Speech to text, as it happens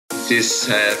This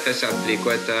is Tessa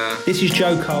Triqueta. This is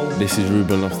Joe Cole. This is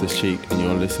Ruben Loftus-Cheek, and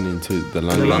you're listening to the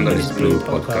London is Blue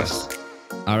podcast.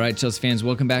 All right, Chelsea fans,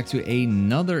 welcome back to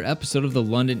another episode of the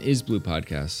London is Blue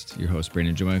podcast. Your host,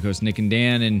 Brandon, Joe, my host, Nick and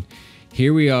Dan, and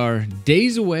here we are,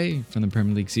 days away from the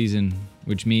Premier League season,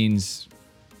 which means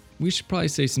we should probably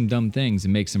say some dumb things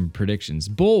and make some predictions.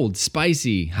 Bold,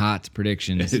 spicy, hot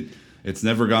predictions. It's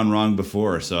never gone wrong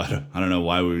before, so I don't know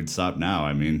why we would stop now.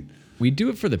 I mean, we do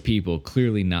it for the people,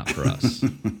 clearly not for us.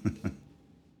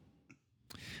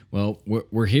 Well,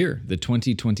 we're here. The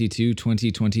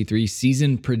 2022-2023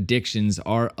 season predictions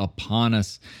are upon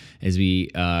us as we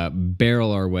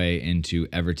barrel our way into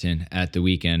Everton at the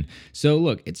weekend. So,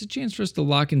 look, it's a chance for us to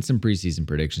lock in some preseason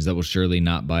predictions that will surely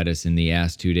not bite us in the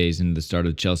ass 2 days into the start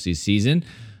of Chelsea's season.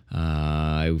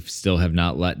 I still have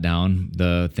not let down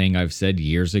the thing I've said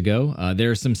years ago.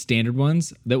 There are some standard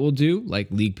ones that we'll do,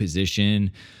 like league position,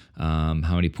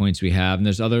 how many points we have, and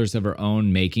there's others of our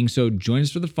own making. So join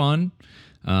us for the fun.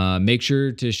 Make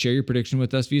sure to share your prediction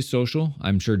with us via social.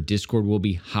 I'm sure Discord will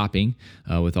be hopping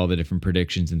with all the different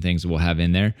predictions and things that we'll have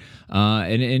in there.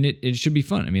 And it should be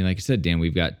fun. I mean, like I said, Dan,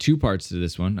 we've got two parts to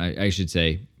this one. I should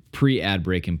say pre-ad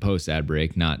break and post-ad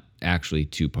break, not actually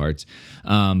two parts.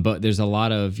 But there's a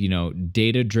lot of,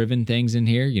 data-driven things in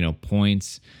here,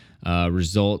 points,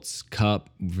 results, cup.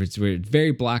 It's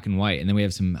very black and white. And then we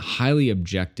have some highly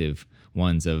objective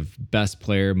ones of best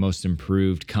player, most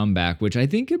improved, comeback, which I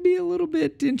think could be a little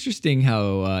bit interesting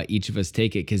how each of us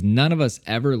take it, because none of us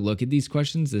ever look at these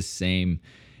questions in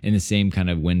the same kind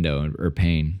of window or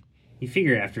pane. You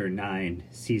figure after 9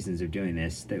 seasons of doing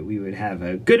this that we would have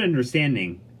a good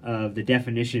understanding of the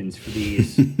definitions for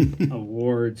these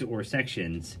awards or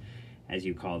sections, as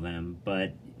you call them.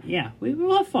 But yeah,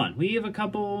 we'll have fun. We have a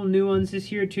couple new ones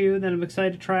this year too that I'm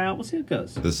excited to try out. We'll see how it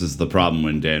goes. This is the problem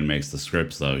when Dan makes the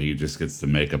scripts, though. He just gets to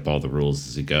make up all the rules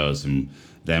as he goes, and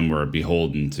then we're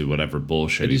beholden to whatever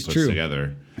bullshit he puts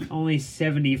together. Only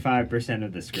 75%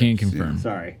 of the scripts. Can confirm.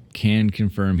 Sorry. Can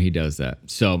confirm he does that.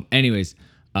 So anyways,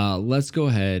 let's go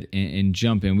ahead and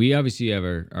jump in. We obviously have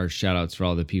our shout outs for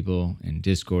all the people in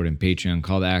Discord and Patreon,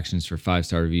 call to actions for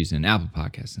 5-star reviews and Apple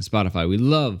Podcasts and Spotify. We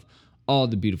love all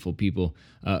the beautiful people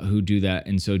who do that.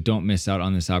 And so don't miss out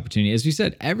on this opportunity. As we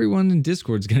said, everyone in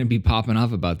Discord is going to be popping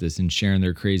off about this and sharing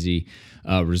their crazy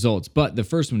results. But the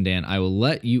first one, Dan, I will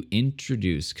let you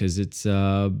introduce because it's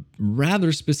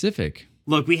rather specific.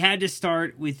 Look, we had to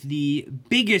start with the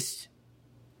biggest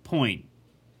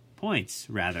points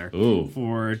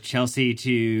for Chelsea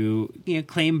to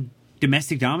claim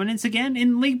domestic dominance again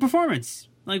in league performance.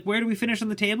 Like, where do we finish on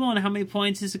the table and how many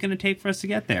points is it going to take for us to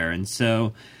get there? And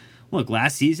so, look,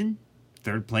 last season,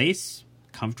 3rd place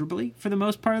comfortably for the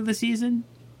most part of the season.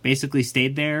 Basically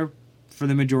stayed there for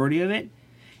the majority of it.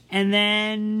 And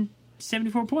then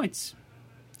 74 points.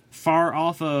 Far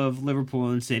off of Liverpool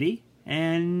and City.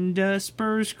 And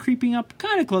Spurs creeping up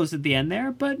kind of close at the end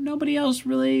there, but nobody else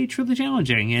really truly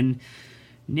challenging. And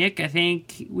Nick, I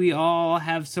think we all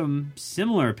have some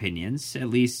similar opinions, at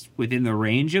least within the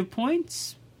range of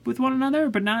points with one another,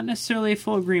 but not necessarily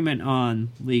full agreement on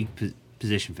league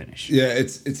position finish. Yeah,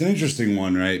 it's an interesting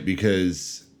one, right?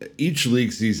 Because each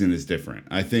league season is different.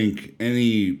 I think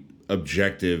any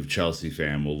objective Chelsea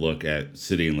fan will look at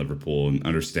City and Liverpool and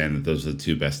understand that those are the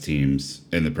two best teams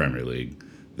in the Premier League.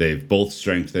 They've both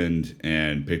strengthened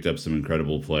and picked up some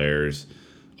incredible players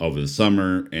over the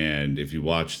summer. And if you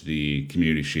watch the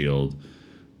Community Shield,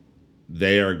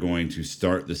 they are going to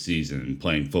start the season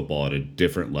playing football at a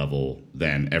different level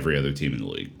than every other team in the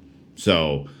league.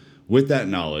 So with that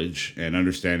knowledge and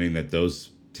understanding that those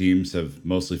teams have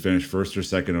mostly finished first or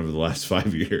second over the last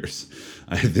 5 years,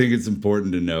 I think it's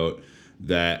important to note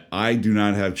that I do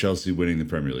not have Chelsea winning the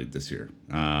Premier League this year,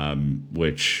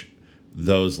 which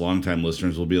those longtime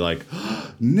listeners will be like,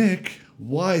 oh, Nick,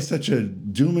 why such a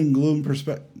doom and gloom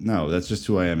perspective? No, that's just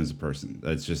who I am as a person.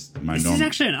 That's just my normal. This is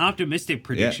actually an optimistic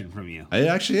prediction from you. It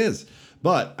actually is.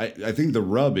 But I think the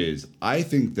rub is, I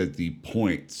think that the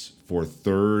points for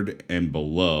 3rd and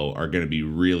below are going to be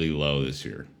really low this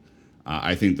year.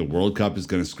 I think the World Cup is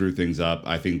going to screw things up.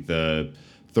 I think the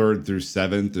 3rd through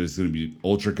 7th is going to be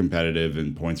ultra competitive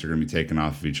and points are going to be taken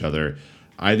off of each other.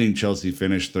 I think Chelsea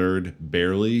finished 3rd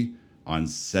barely on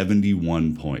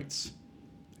 71 points.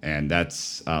 And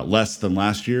that's less than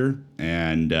last year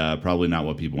and probably not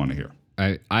what people want to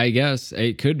hear. I guess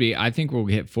it could be. I think we'll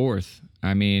hit 4th.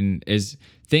 I mean,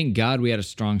 thank God we had a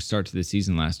strong start to the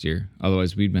season last year.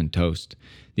 Otherwise, we'd been toast.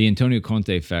 The Antonio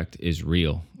Conte effect is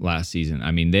real last season.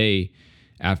 I mean,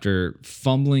 after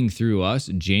fumbling through us,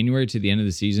 January to the end of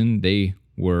the season, they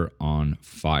were on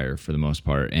fire for the most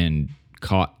part and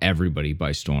caught everybody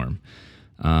by storm.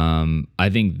 I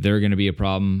think they're going to be a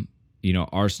problem.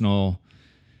 Arsenal,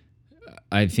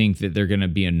 I think that they're going to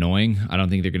be annoying. I don't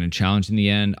think they're going to challenge in the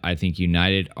end. I think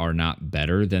United are not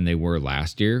better than they were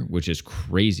last year, which is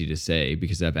crazy to say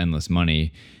because they have endless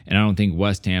money. And I don't think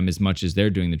West Ham, as much as they're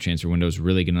doing the transfer window, is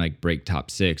really going to break top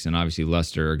 6. And obviously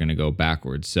Leicester are going to go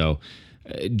backwards. So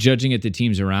judging at the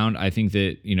teams around, I think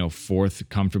that, 4th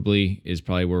comfortably is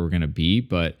probably where we're going to be.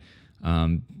 But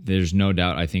there's no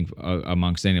doubt, I think,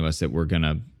 amongst any of us that we're going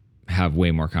to have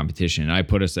way more competition. I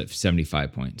put us at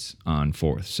 75 points on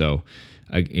 4th. So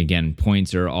again,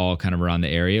 points are all kind of around the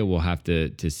area. We'll have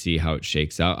to see how it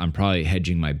shakes out. I'm probably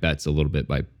hedging my bets a little bit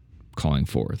by calling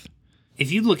 4th.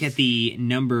 If you look at the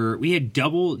number, we had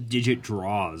double-digit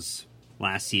draws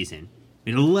last season.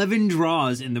 We had 11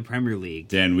 draws in the Premier League.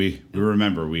 Dan, we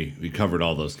remember we covered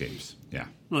all those games. Yeah.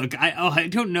 Look, I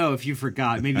don't know if you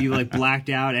forgot. Maybe you blacked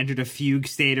out, entered a fugue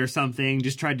state or something,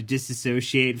 just tried to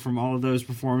disassociate from all of those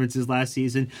performances last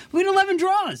season. We had 11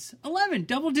 draws, 11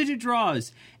 double-digit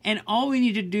draws. And all we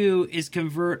need to do is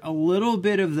convert a little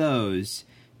bit of those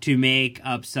to make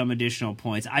up some additional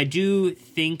points. I do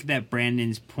think that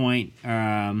Brandon's point,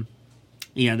 the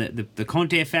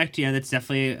Conte effect, that's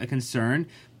definitely a concern.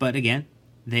 But again,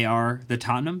 they are the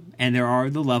Tottenham, and there are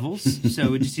the levels.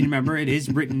 So we just need to remember it is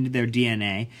written into their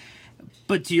DNA.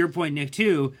 But to your point, Nick,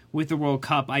 too, with the World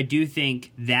Cup, I do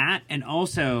think that, and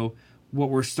also what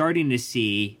we're starting to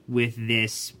see with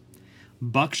this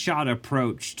buckshot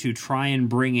approach to try and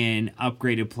bring in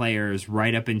upgraded players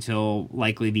right up until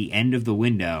likely the end of the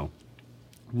window.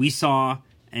 We saw,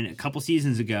 and a couple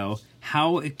seasons ago,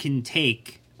 how it can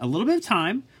take a little bit of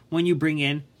time when you bring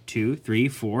in 2, 3,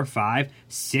 4, 5,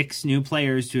 6 new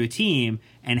players to a team,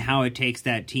 and how it takes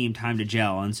that team time to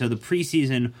gel. And so the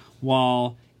preseason,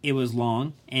 while it was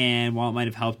long and while it might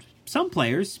have helped some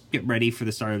players get ready for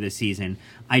the start of this season,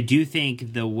 I do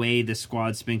think the way the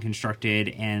squad's been constructed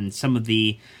and some of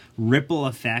the ripple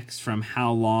effects from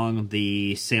how long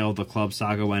the sale of the club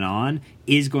saga went on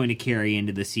is going to carry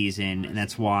into the season. And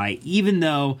that's why, even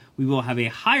though we will have a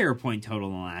higher point total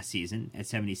than last season at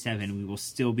 77, we will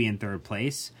still be in 3rd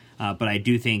place. But I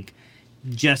do think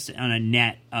just on a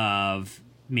net of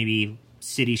maybe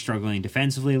City struggling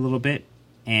defensively a little bit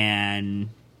and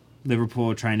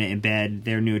Liverpool trying to embed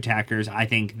their new attackers, I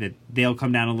think that they'll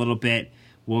come down a little bit,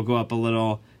 we'll go up a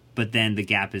little, but then the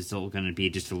gap is still going to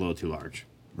be just a little too large.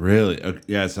 Really?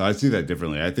 Yeah, so I see that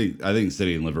differently. I think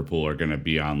City and Liverpool are going to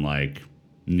be on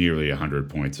nearly 100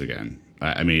 points again.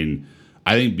 I mean,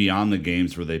 I think beyond the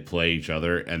games where they play each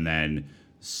other and then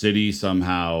City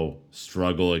somehow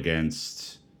struggle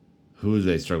against, who do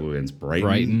they struggle against?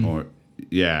 Brighton? Or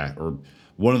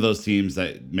one of those teams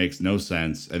that makes no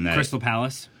sense. And that Crystal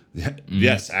Palace?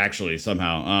 Yes, actually,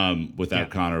 somehow. Without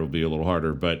Connor, it will be a little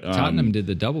harder. But Tottenham did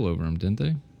the double over them, didn't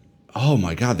they? Oh,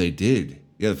 my God, they did.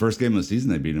 Yeah, the first game of the season,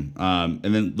 they beat them.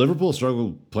 And then Liverpool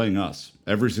struggled playing us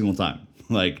every single time.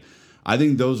 I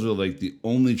think those are the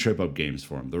only trip-up games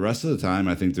for them. The rest of the time,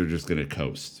 I think they're just going to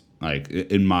coast,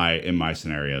 in my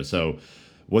scenario. So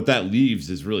what that leaves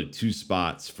is really 2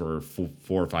 spots for 4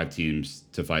 or 5 teams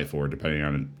to fight for, depending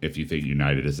on if you think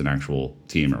United is an actual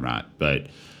team or not. But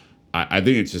I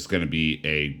think it's just going to be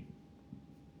a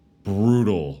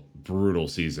brutal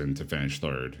season to finish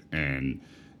 3rd. And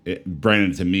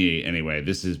Brandon, to me, anyway,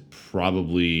 this is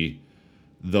probably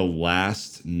the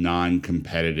last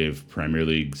non-competitive Premier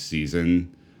League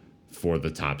season for the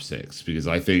top 6, because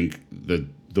I think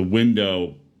the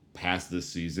window past this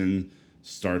season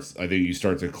starts. I think you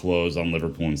start to close on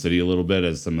Liverpool and City a little bit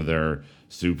as some of their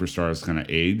superstars kind of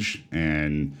age,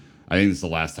 and I think it's the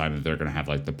last time that they're going to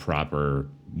have the proper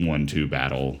 1-2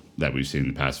 battle that we've seen in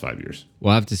the past 5 years.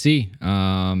 We'll have to see.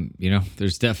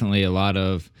 There's definitely a lot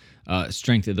of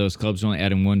strength at those clubs, only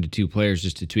adding 1 to 2 players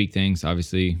just to tweak things.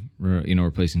 Obviously,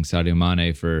 replacing Sadio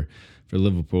Mane for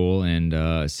Liverpool,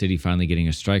 and City finally getting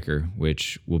a striker,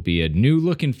 which will be a new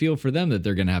look and feel for them that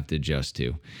they're going to have to adjust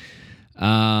to.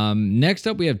 Next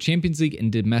up, we have Champions League and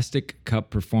domestic cup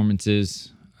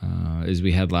performances. As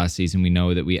we had last season, we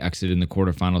know that we exited in the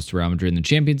quarterfinals to Real Madrid in the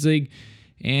Champions League,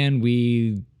 and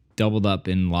we doubled up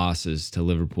in losses to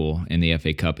Liverpool in the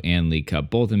FA Cup and League Cup,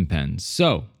 both in pens.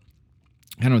 So,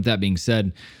 kind of with that being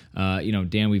said,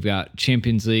 Dan, we've got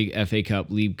Champions League, FA Cup,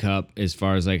 League Cup. As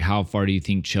far as how far do you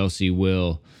think Chelsea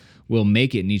will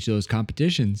make it in each of those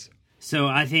competitions? So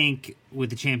I think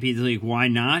with the Champions League, why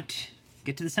not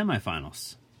get to the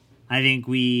semifinals? I think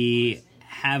we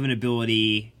have an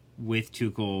ability with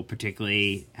Tuchel,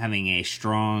 particularly having a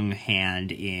strong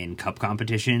hand in cup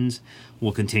competitions.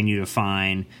 We'll continue to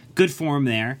find good form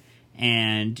there.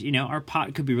 And, our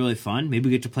pot could be really fun. Maybe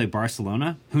we get to play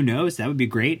Barcelona. Who knows? That would be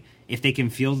great. if they can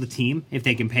field the team, if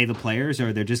they can pay the players,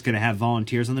 or they're just going to have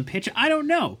volunteers on the pitch. I don't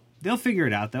know. They'll figure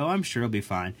it out, though. I'm sure it'll be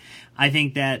fine. I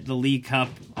think that the League Cup,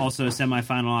 also a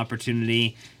semifinal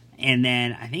opportunity. And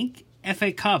then I think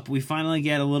FA Cup, we finally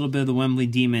get a little bit of the Wembley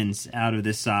Demons out of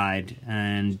this side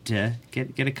and get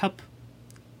a cup.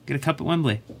 Get a cup at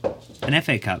Wembley. An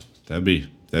FA Cup. That'd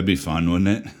be fun,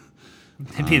 wouldn't it?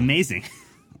 That'd be amazing.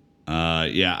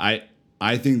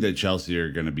 I think that Chelsea are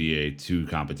going to be a two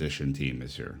competition team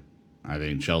this year. I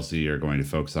think Chelsea are going to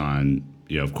focus on,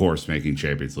 of course, making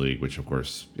Champions League, which of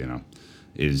course,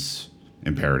 is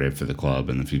imperative for the club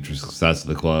and the future success of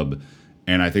the club.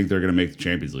 And I think they're going to make the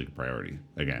Champions League a priority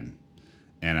again.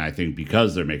 And I think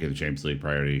because they're making the Champions League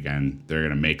priority again, they're going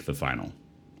to make the final.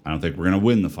 I don't think we're going to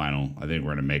win the final. I think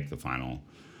we're going to make the final.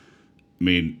 I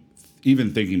mean,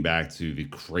 even thinking back to the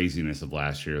craziness of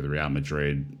last year, the Real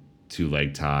Madrid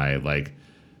 2-leg tie, like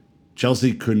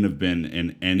Chelsea couldn't have been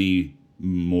in any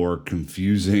more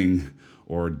confusing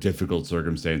or difficult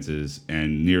circumstances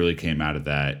and nearly came out of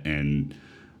that. And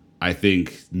I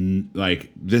think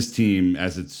like this team,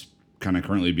 as it's kind of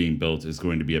currently being built, is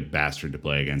going to be a bastard to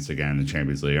play against again in the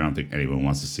Champions League. I don't think anyone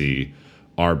wants to see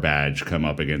our badge come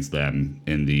up against them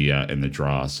in the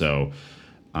draw. So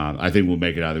I think we'll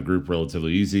make it out of the group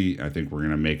relatively easy. I think we're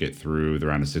going to make it through the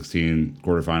round of 16,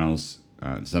 quarterfinals,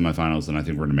 semifinals, and I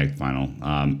think we're going to make the final.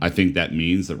 I think that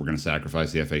means that we're going to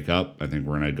sacrifice the FA Cup. I think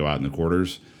we're going to go out in the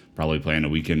quarters, probably playing a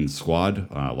weekend squad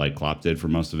like Klopp did for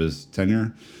most of his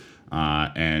tenure.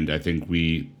 And I think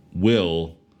we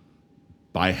will,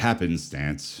 by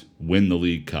happenstance, win the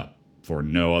League Cup for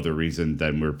no other reason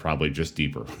than we're probably just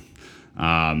deeper.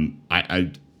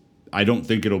 I don't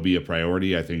think it'll be a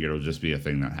priority. I think it'll just be a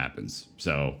thing that happens.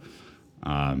 So,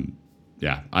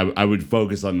 I would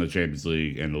focus on the Champions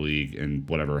League and the league, and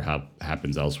whatever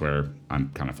happens elsewhere, I'm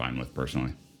kind of fine with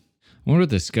personally. I wonder what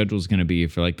the schedule is going to be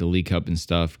for like the League Cup and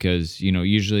stuff, because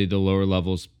usually the lower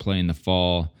levels play in the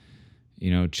fall.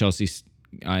 Chelsea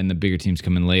and the bigger teams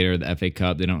come in later. The FA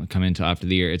Cup, they don't come in until after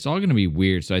the year. It's all going to be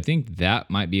weird. So I think that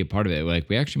might be a part of it. Like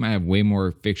we actually might have way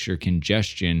more fixture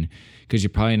congestion because you're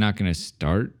probably not going to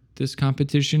start this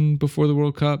competition before the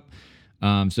World Cup.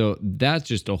 So that's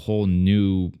just a whole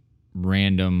new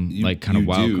random kind of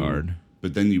wild card.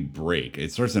 But then you break.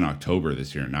 It starts in October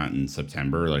this year, not in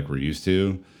September like we're used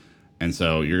to. And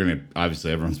so you're going to,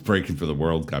 obviously everyone's breaking for the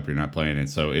World Cup. You're not playing it.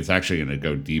 So it's actually going to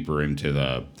go deeper into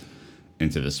the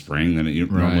spring than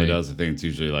it normally does. I think it's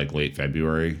usually like late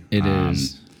February. It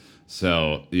is.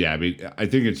 So yeah, I mean, I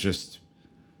think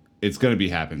it's going to be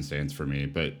happenstance for me,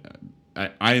 but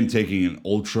I am taking an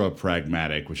ultra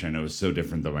pragmatic, which I know is so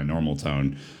different than my normal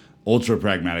tone, ultra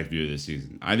pragmatic view of this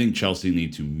season. I think Chelsea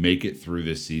need to make it through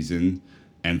this season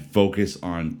and focus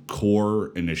on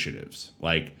core initiatives.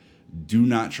 Like, do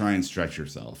not try and stretch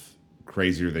yourself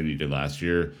crazier than you did last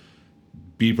year.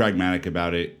 Be pragmatic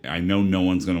about it. I know no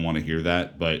one's going to want to hear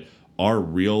that, but our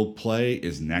real play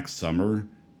is next summer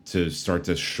to start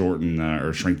to shorten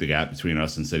or shrink the gap between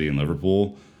us and City and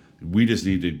Liverpool. We just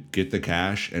need to get the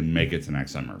cash and make it to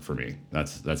next summer for me.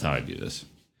 That's how I do this.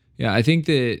 Yeah, I think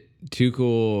that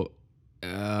Tuchel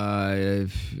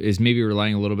is maybe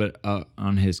relying a little bit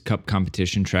on his cup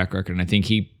competition track record, and I think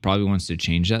he probably wants to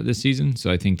change that this season.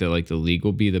 So I think that like the league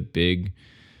will be the big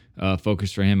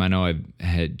focus for him. I know I've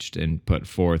hedged and put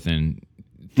fourth, and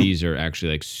these are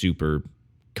actually like super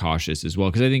cautious as well,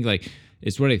 because I think like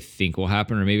it's what I think will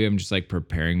happen, or maybe I'm just like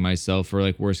preparing myself for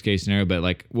like worst case scenario. But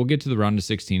like we'll get to the round of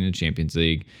 16 in the Champions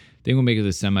League. I think we'll make it to the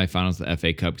semifinals of the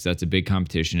FA Cup because that's a big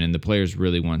competition, and the players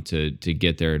really want to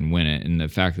get there and win it. And the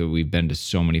fact that we've been to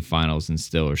so many finals and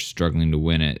still are struggling to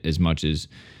win it as much as,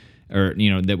 or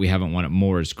that we haven't won it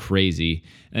more is crazy.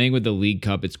 I think with the League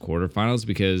Cup, it's quarterfinals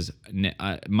because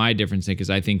my difference is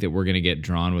I think that we're going to get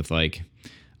drawn with like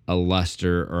a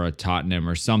Leicester or a Tottenham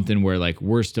or something where like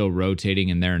we're still rotating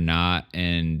and they're not,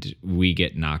 and we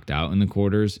get knocked out in the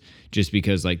quarters just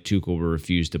because like Tuchel will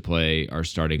refuse to play our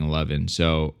starting 11.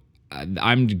 So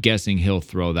I'm guessing he'll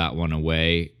throw that one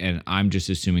away, and I'm just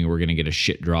assuming we're going to get a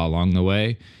shit draw along the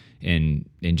way and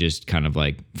just kind of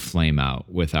like flame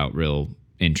out without real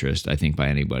interest, I think, by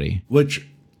anybody. Which,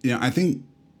 I think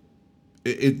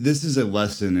this is a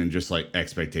lesson in just like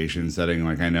expectation setting.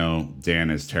 Like I know Dan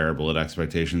is terrible at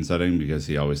expectation setting because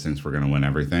he always thinks we're going to win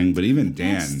everything. But even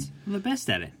Dan, I'm the best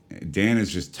at it. Dan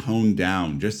is just toned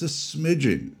down just a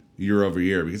smidgen year over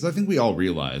year, because I think we all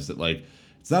realize that like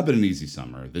it's not been an easy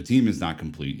summer. The team is not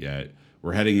complete yet.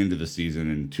 We're heading into the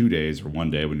season in 2 days or 1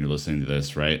 day when you're listening to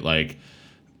this, right? Like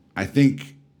I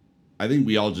think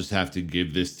we all just have to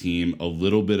give this team a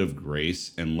little bit of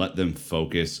grace and let them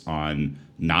focus on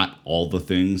not all the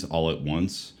things all at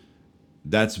once.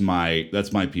 That's my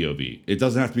POV. It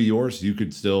doesn't have to be yours. You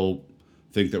could still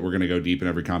think that we're going to go deep in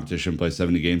every competition, play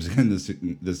 70 games again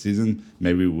this season.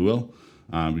 Maybe we will,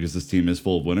 because this team is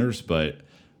full of winners. But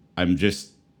I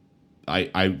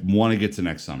want to get to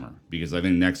next summer, because I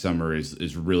think next summer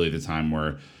is really the time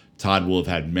where Todd will have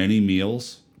had many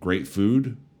meals, great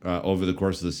food over the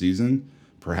course of the season.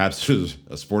 Perhaps there's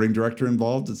a sporting director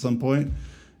involved at some point.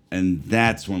 And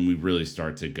that's when we really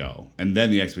start to go. And then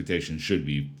the expectation should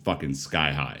be fucking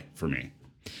sky high for me.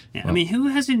 Yeah, I mean, who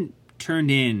hasn't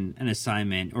turned in an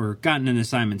assignment or gotten an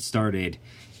assignment started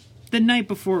the night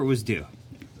before it was due?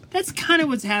 That's kind of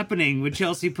what's happening with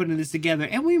Chelsea putting this together.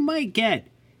 And we might get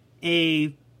a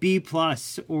B+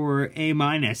 or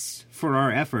A- for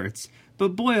our efforts.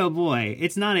 But boy, oh boy,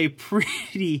 it's not a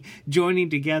pretty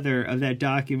joining together of that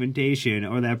documentation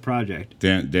or that project.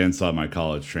 Dan saw my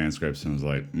college transcripts and was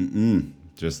like,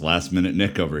 just last minute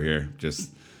Nick over here.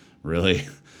 Just really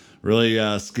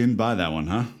skinned by that one,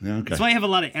 huh? Yeah, okay. That's why I have a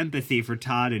lot of empathy for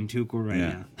Todd and Tuchel right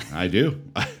now. I do.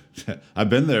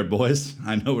 I've been there, boys.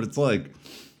 I know what it's like.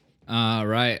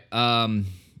 Right.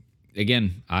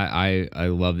 Again, I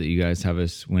love that you guys have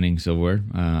us winning silverware.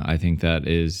 I think that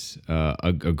is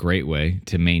a great way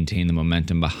to maintain the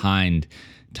momentum behind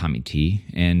Tommy T.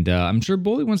 And I'm sure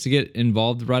Bully wants to get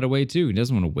involved right away, too. He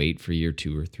doesn't want to wait for year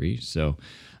 2 or 3. So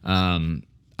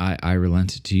I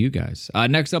relent to you guys.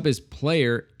 Next up is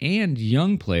player and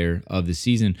young player of the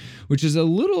season, which is a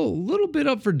little bit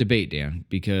up for debate, Dan,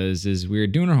 because as we were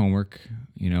doing our homework,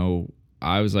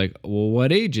 I was like, well,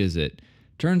 what age is it?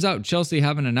 Turns out Chelsea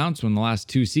haven't announced one the last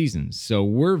 2 seasons, so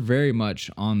we're very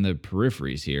much on the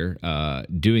peripheries here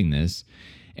doing this,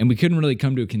 and we couldn't really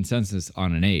come to a consensus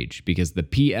on an age because the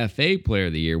PFA Player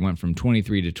of the Year went from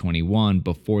 23 to 21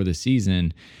 before the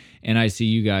season, and I see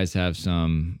you guys have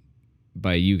some,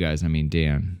 by you guys I mean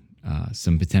Dan,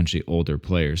 some potentially older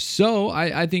players. So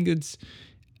I think it's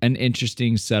an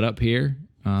interesting setup here,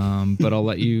 but I'll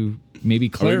let you maybe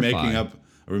clarify.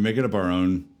 Are we making up our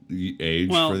own age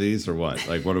for these or what?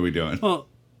 Like, what are we doing? Well,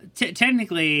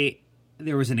 technically,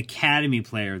 there was an Academy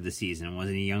Player of the Season. It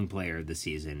wasn't a Young Player of the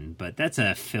Season, but that's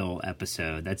a Phil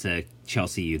episode. That's a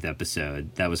Chelsea Youth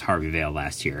episode. That was Harvey Vale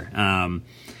last year.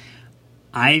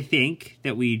 I think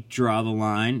that we draw the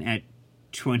line at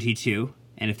 22,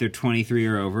 and if they're 23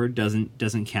 or over,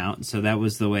 doesn't count. So that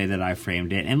was the way that I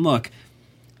framed it. And look,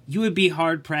 you would be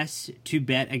hard-pressed to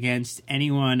bet against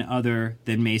anyone other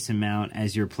than Mason Mount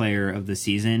as your player of the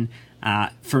season.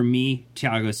 For me,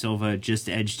 Thiago Silva just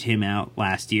edged him out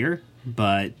last year,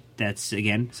 but that's,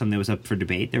 again, something that was up for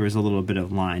debate. There was a little bit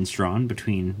of lines drawn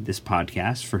between this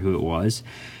podcast for who it was.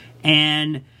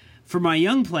 And for my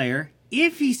young player,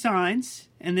 if he signs,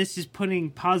 and this is putting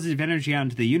positive energy out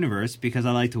into the universe because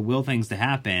I like to will things to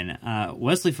happen,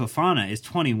 Wesley Fofana is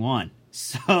 21.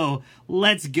 So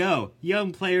let's go.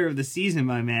 Young player of the season,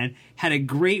 my man. Had a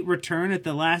great return at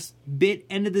the last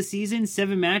end of the season.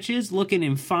 7 matches, looking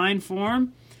in fine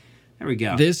form. There we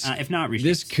go. If not,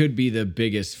 this could be the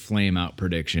biggest flame out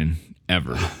prediction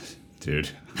ever. Dude,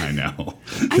 I know.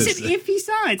 I said if he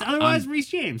signs. Otherwise, Reece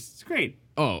James. It's great.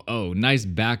 Oh, nice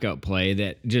backup play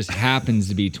that just happens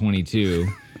to be 22.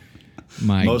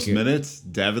 Most minutes,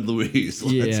 David Luiz.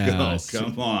 Let's go.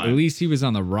 Come on. At least he was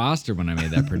on the roster when I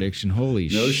made that prediction. Holy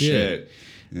no shit.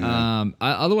 Yeah.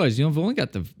 Otherwise, we've only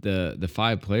got the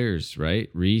 5 players, right?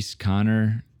 Reece,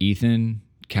 Connor, Ethan,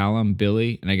 Callum,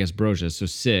 Billy, and I guess Broja. So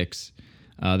 6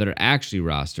 that are actually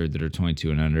rostered that are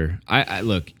 22 and under. I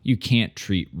look, you can't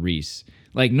treat Reece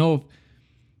like no.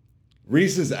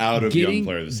 Reece is out of young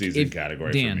player of the season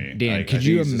category for me. Dan, could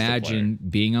you imagine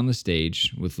being on the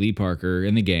stage with Lee Parker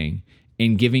and the gang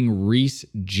and giving Reece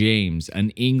James, an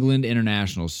England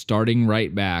international, starting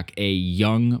right back, a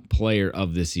young player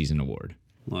of the season award?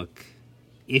 Look,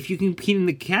 if you compete in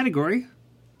the category,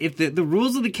 if the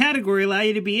rules of the category allow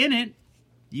you to be in it,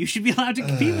 you should be allowed to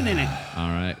compete within it. All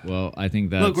right. Well, I think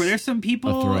that's Look, were there some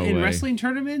people in wrestling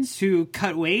tournaments who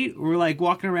cut weight, were like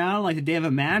walking around like the day of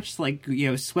a match, like,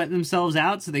 sweating themselves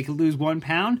out so they could lose 1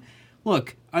 pound?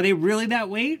 Look, are they really that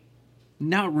weight?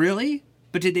 Not really.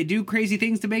 But did they do crazy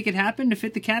things to make it happen to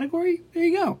fit the category? There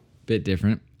you go. Bit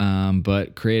different,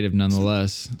 but creative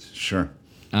nonetheless. Sure.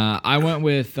 I went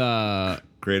with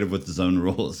creative with his own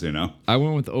rules, I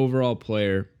went with overall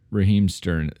player Raheem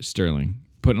Sterling,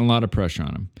 putting a lot of pressure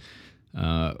on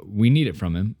him. We need it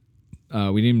from him.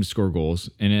 We need him to score goals,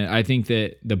 and I think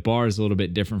that the bar is a little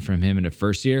bit different from him in the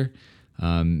first year.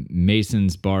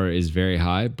 Mason's bar is very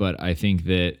high, but I think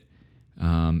that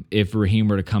if Raheem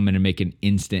were to come in and make an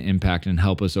instant impact and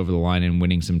help us over the line in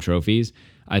winning some trophies,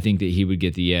 I think that he would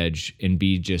get the edge and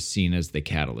be just seen as the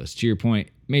catalyst. To your point,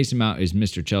 Mason Mount is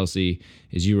Mr. Chelsea,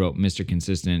 as you wrote, Mr.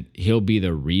 Consistent. He'll be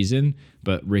the reason,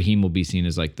 but Raheem will be seen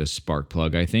as like the spark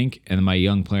plug, I think. And then my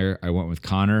young player, I went with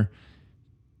Connor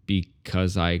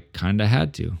because I kind of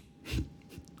had to.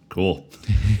 Cool.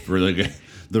 Really good.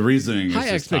 The reasoning is High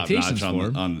just top expectations notch for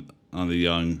him. on the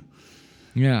young.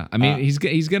 Yeah, I mean, he's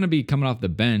going to be coming off the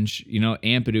bench. You know,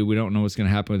 Ampadu, we don't know what's going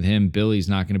to happen with him. Billy's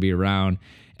not going to be around.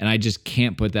 And I just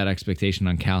can't put that expectation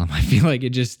on Callum. I feel like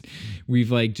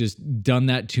we've like just done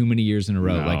that too many years in a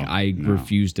row. I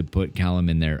refuse to put Callum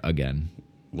in there again.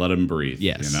 Let him breathe.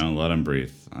 Yes. Let him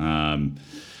breathe.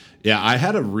 Yeah, I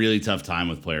had a really tough time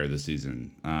with player this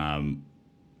season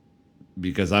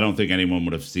because I don't think anyone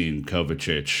would have seen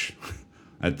Kovacic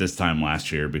at this time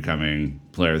last year becoming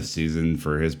player of the season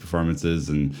for his performances.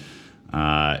 And,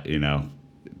 of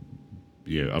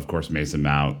course, Mason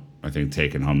Mount, I think,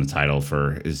 taking home the title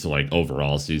for his like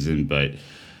overall season. But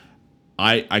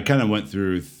I kind of went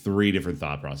through three different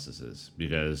thought processes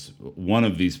because one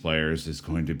of these players is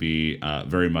going to be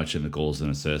very much in the goals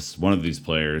and assists. One of these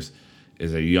players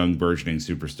is a young burgeoning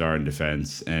superstar in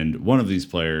defense. And one of these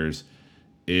players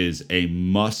is a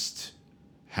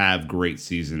must-have great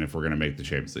season if we're going to make the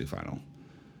Champions League final.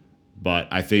 But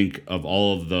I think of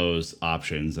all of those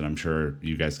options, and I'm sure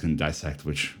you guys can dissect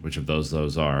which of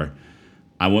those are,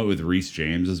 I went with Reece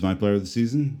James as my player of the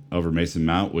season over Mason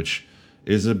Mount, which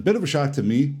is a bit of a shock to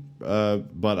me.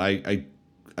 But I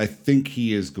think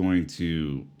he is going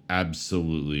to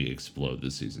absolutely explode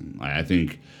this season. I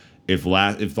think if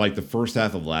like the first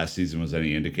half of last season was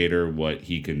any indicator what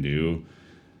he can do,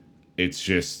 it's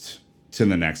just to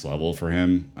the next level for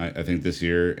him. I think this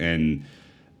year, and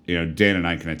Dan and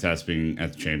I can attest, being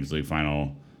at the Champions League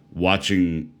final,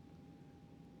 watching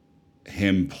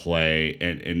him play,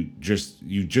 and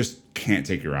you just can't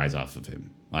take your eyes off of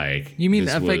him. Like, you mean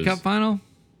the FA Cup final?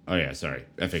 Oh yeah, sorry,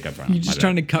 FA Cup final. You just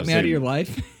trying to cut me out of your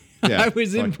life? Yeah, I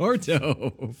was in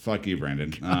Porto. Fuck you,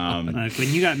 Brandon.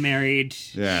 When you got married,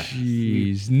 yeah,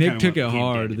 jeez, Nick took it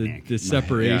hard. The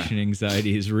separation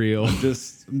anxiety is real. I'm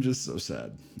just so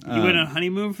sad. You went on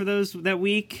honeymoon for that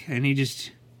week, and he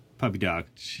just puppy dog.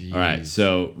 All right,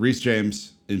 so Reece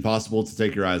James, impossible to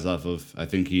take your eyes off of. I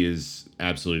think he is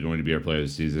absolutely going to be our player of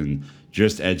the season,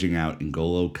 just edging out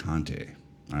N'Golo Kante,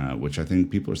 which I think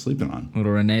people are sleeping on.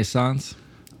 Little renaissance.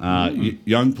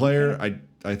 Young player,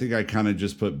 I think I kind of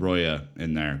just put Broya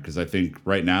in there because I think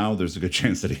right now there's a good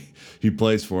chance that he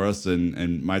plays for us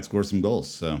and might score some goals.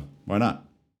 So why not?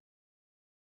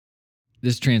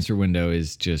 This transfer window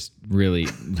is just really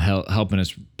helping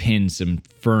us pin some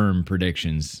firm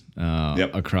predictions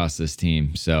across this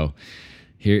team. So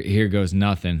here goes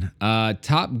nothing.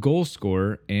 Top goal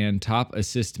scorer and top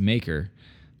assist maker,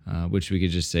 which we could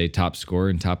just say top scorer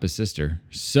and top assister.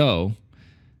 So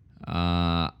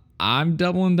I'm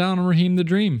doubling down on Raheem the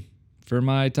Dream for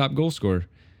my top goal scorer.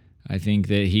 I think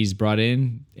that he's brought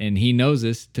in, and he knows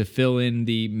this, to fill in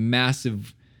the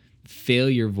massive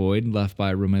failure void left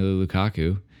by Romelu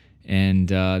Lukaku. And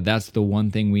that's the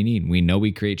one thing we need. We know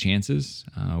we create chances.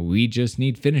 We just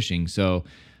need finishing. So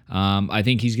I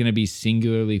think he's going to be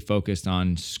singularly focused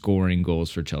on scoring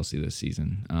goals for Chelsea this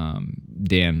season.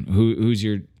 Dan, who's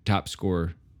your top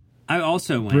scorer? I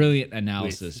also went brilliant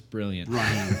analysis, brilliant.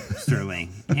 Raheem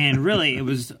Sterling. And really, it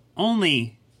was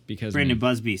only because Brandon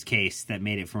Busby's case that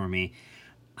made it for me.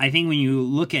 I think when you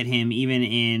look at him, even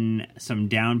in some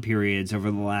down periods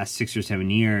over the last 6 or 7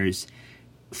 years,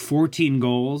 14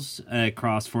 goals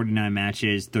across 49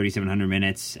 matches, 3,700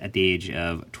 minutes at the age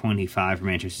of 25 for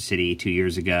Manchester City 2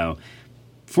 years ago.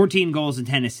 14 goals and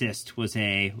 10 assists was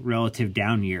a relative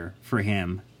down year for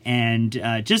him. And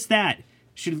just that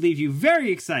should leave you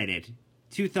very excited.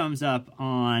 2 thumbs up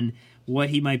on what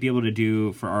he might be able to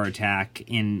do for our attack.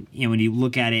 And when you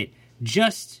look at it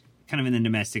just kind of in the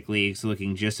domestic leagues,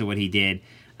 looking just at what he did,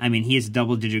 I mean, he is a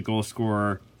double-digit goal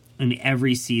scorer in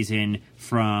every season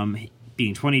from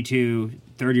being 22,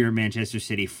 third year at Manchester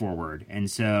City forward. And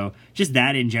so just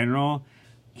that in general,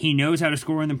 he knows how to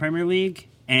score in the Premier League.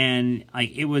 And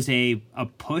like it was a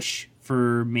push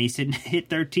for Mason to hit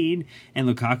 13 and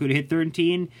Lukaku to hit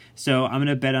 13. So I'm going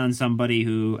to bet on somebody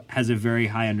who has a very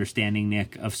high understanding,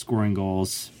 Nick, of scoring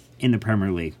goals in the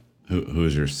Premier League. Who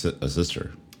is your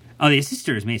assister? Oh, the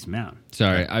assister is Mason Mount.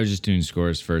 Sorry, I was just doing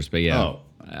scores first, but yeah.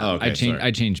 Okay,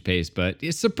 I changed pace, but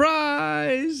it's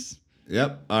surprise.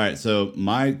 Yep. All right, so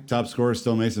my top scorer is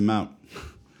still Mason Mount.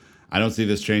 I don't see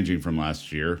this changing from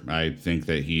last year. I think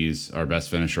that he's our best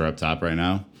finisher up top right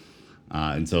now.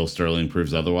 Until Sterling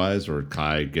proves otherwise or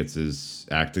Kai gets his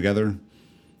act together,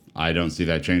 I don't see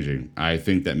that changing. I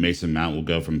think that Mason Mount will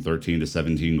go from 13 to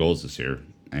 17 goals this year.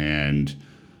 And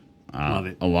Love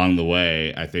it. Along the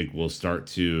way, I think we'll start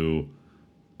to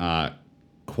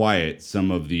quiet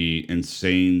some of the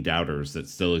insane doubters that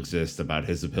still exist about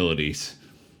his abilities,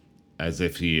 as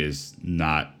if he is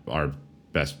not our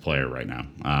best player right now.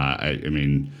 I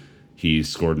mean, he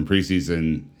scored in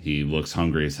preseason. He looks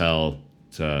hungry as hell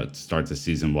to start the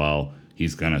season well.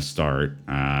 He's going to start,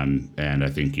 and I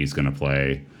think he's going to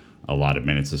play a lot of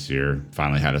minutes this year.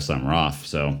 Finally had a summer off.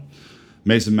 So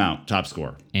Mason Mount, top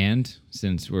scorer. And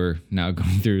since we're now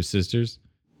going through his sisters.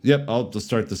 Yep, I'll just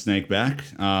start the snake back.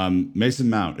 Mason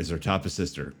Mount is our top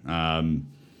assister.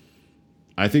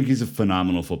 I think he's a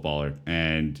phenomenal footballer.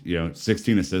 And,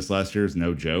 16 assists last year is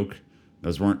no joke.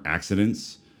 Those weren't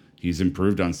accidents. He's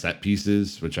improved on set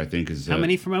pieces, which I think is... How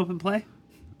many from open play?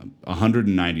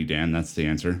 190, Dan. That's the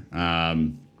answer.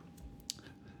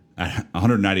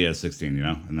 190 out of 16,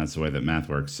 and that's the way that math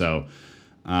works. So,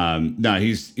 no,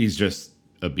 he's just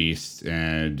a beast.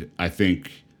 And I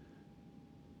think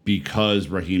because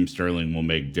Raheem Sterling will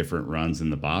make different runs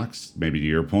in the box, maybe to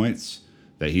your points,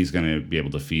 that he's going to be able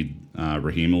to feed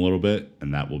Raheem a little bit,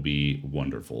 and that will be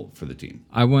wonderful for the team.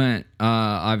 I went,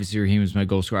 obviously Raheem was my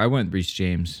goal scorer. I went Reece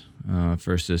James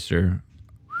for sister.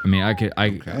 I mean,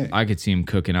 I could see him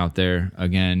cooking out there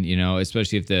again,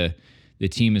 especially if the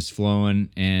team is flowing,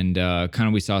 and kind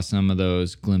of we saw some of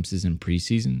those glimpses in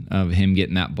preseason of him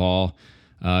getting that ball,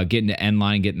 getting to end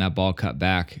line, getting that ball cut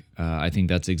back. I think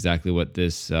that's exactly what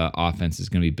this offense is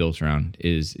going to be built around,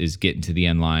 is getting to the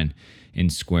end line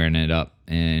and squaring it up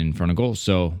in front of goal.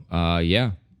 So,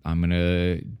 yeah, I'm going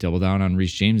to double down on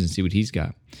Reece James and see what he's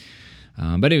got.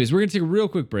 But anyways, we're going to take a real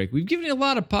quick break. We've given you a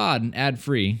lot of pod and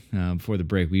ad-free before the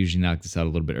break. We usually knock this out a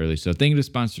little bit early. So thank you to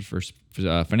sponsors for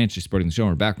financially supporting the show.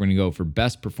 We're back. We're going to go for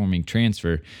best performing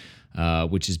transfer,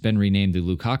 which has been renamed the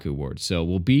Lukaku Award. So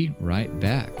we'll be right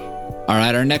back. All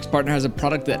right, our next partner has a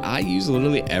product that I use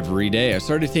literally every day. I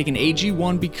started taking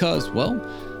AG1 because, well,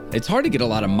 it's hard to get a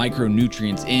lot of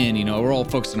micronutrients in. We're all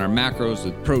focused on our macros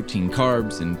with protein,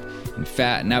 carbs, and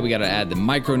fat. And now we got to add the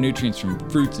micronutrients from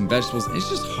fruits and vegetables. It's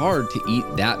just hard to eat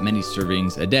that many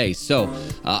servings a day. So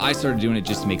I started doing it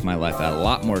just to make my life a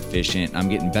lot more efficient. I'm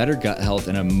getting better gut health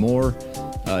and a more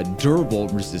durable,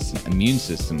 resistant immune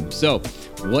system. So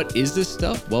what is this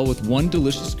stuff? Well, with one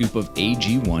delicious scoop of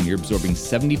AG1, you're absorbing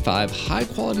 75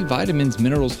 high-quality vitamins,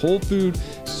 minerals, whole food,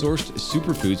 sourced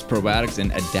superfoods, probiotics,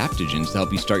 and adaptogens to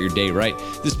help you start your day right.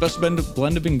 This special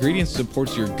blend of ingredients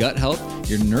supports your gut health,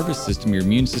 your nervous system, your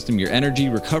immune system, your energy,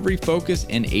 recovery, focus,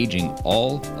 and aging,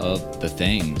 all of the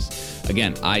things.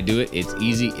 Again, I do it. It's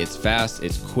easy, it's fast,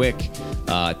 it's quick.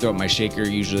 I throw up my shaker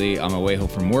usually on my way home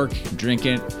from work, drink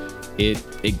it.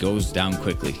 It goes down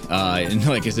quickly. And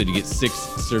like I said, you get 6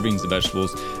 servings of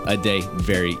vegetables a day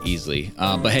very easily.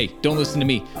 But hey, don't listen to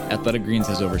me. Athletic Greens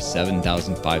has over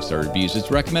 7,000 5-star reviews.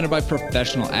 It's recommended by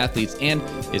professional athletes, and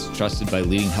it's trusted by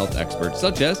leading health experts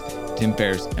such as Tim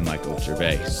Ferriss and Michael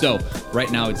Gervais. So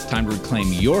right now it's time to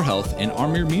reclaim your health and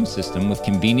arm your immune system with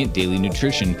convenient daily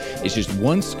nutrition. It's just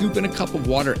 1 scoop in a cup of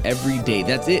water every day.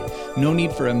 That's it. No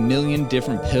need for a million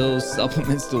different pills,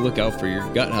 supplements to look out for your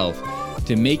gut health.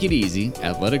 To make it easy,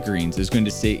 Athletic Greens is going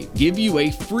to give you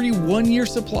a free 1-year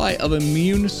supply of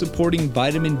immune-supporting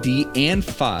vitamin D and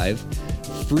 5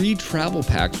 free travel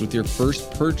packs with your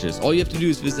first purchase. All you have to do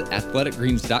is visit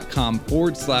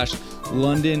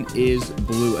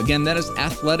athleticgreens.com/LondonIsBlue. Again, that is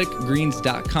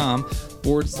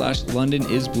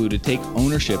athleticgreens.com/LondonIsBlue to take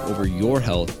ownership over your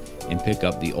health and pick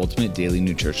up the ultimate daily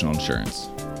nutritional insurance.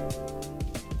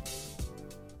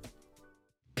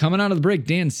 Coming out of the break,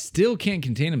 Dan still can't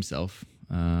contain himself.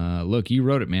 Look, you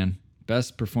wrote it, man.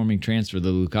 Best performing transfer, the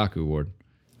Lukaku Award.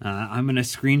 I'm going to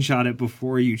screenshot it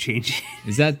before you change it.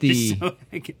 Is that the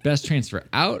best transfer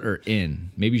out or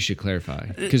in? Maybe you should clarify.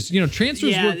 Because,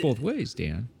 transfers work both ways,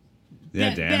 Dan.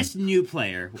 Yeah, Dan. Best new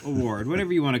player award,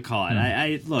 whatever you want to call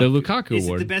it. Look, the Lukaku is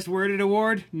Award. Is it the best worded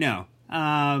award? No.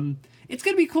 It's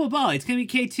going to be Koulibaly. It's going to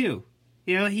be K2.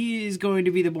 He is going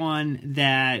to be the one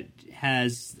that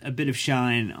has a bit of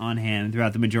shine on him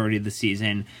throughout the majority of the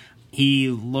season. He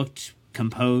looked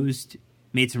composed,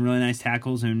 made some really nice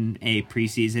tackles in a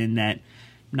preseason that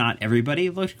not everybody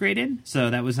looked great in. So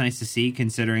that was nice to see,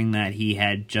 considering that he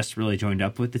had just really joined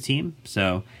up with the team.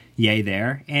 So yay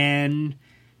there. And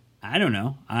I don't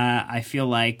know. I feel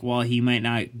like while he might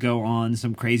not go on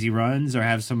some crazy runs or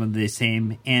have some of the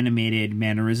same animated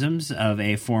mannerisms of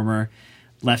a former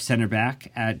left center back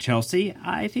at Chelsea,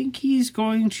 I think he's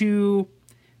going to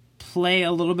play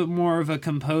a little bit more of a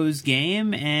composed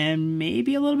game and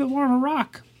maybe a little bit more of a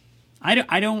rock. I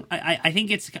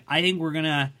think we're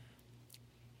gonna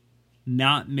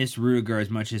not miss Rudiger as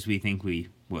much as we think we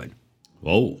would.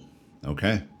 Whoa.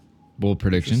 Okay. Bold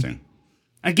prediction.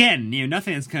 Again,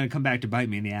 nothing that's going to come back to bite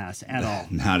me in the ass at all.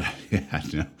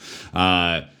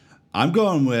 I'm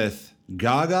going with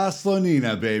Gaga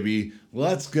Slonina, baby.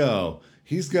 Let's go.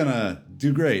 He's going to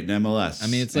do great in MLS. I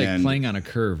mean, it's like playing on a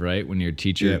curve, right? When your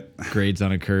teacher grades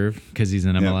on a curve because he's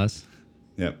in MLS.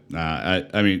 Yep.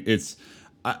 I mean,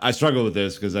 I struggle with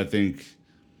this because I think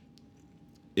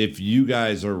if you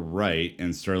guys are right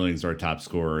and Sterling's our top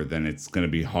scorer, then it's going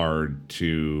to be hard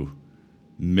to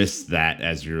miss that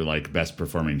as your like best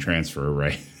performing transfer,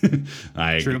 right?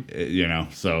 True.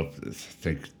 So I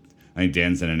think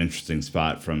Dan's in an interesting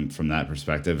spot from that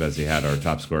perspective, as he had our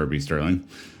top scorer be Sterling.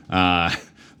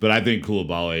 But I think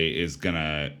Koulibaly is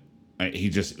he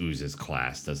just oozes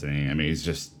class, doesn't he? I mean,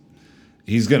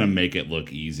 he's gonna make it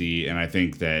look easy, and I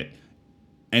think that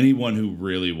anyone who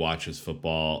really watches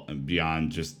football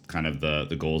beyond just kind of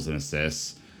the goals and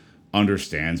assists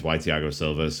understands why Thiago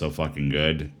Silva is so fucking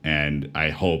good. And I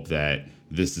hope that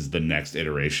this is the next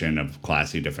iteration of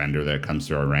classy defender that comes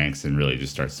through our ranks and really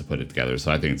just starts to put it together.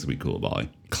 So I think it's going to be Koulibaly.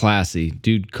 Classy.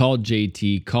 Dude called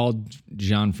JT, called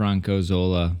Gianfranco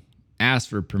Zola, asked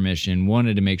for permission,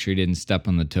 wanted to make sure he didn't step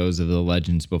on the toes of the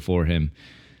legends before him.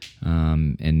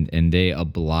 And they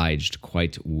obliged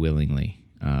quite willingly,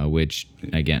 which,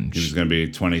 again... He was going to be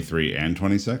 23 and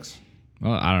 26?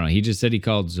 Well, I don't know. He just said he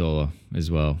called Zola as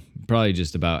well. Probably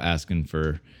just about asking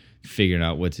for figuring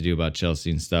out what to do about Chelsea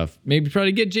and stuff. Maybe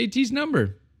probably get JT's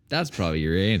number. That's probably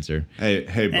your answer.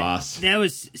 Hey, boss. That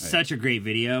was such a great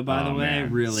video, by the way.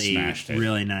 Man.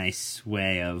 Really nice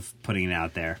way of putting it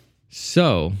out there.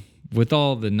 So, with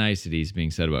all the niceties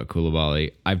being said about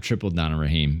Koulibaly, I've tripled down on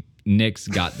Raheem. Nick's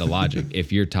got the logic.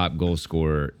 If you're top goal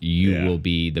scorer, you will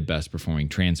be the best performing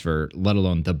transfer, let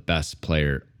alone the best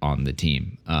player on the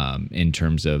team in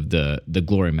terms of the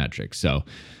glory metrics. So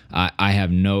I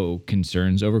have no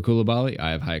concerns over Koulibaly.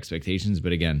 I have high expectations,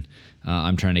 but again,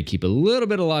 I'm trying to keep a little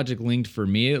bit of logic linked for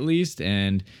me at least,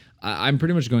 and I'm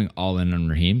pretty much going all in on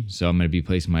Raheem. So I'm going to be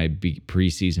placing my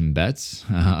preseason bets.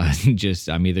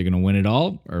 I'm either going to win it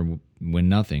all or win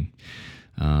nothing.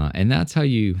 And that's how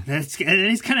you... That's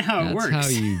kind of how it works.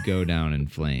 That's how you go down in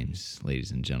flames,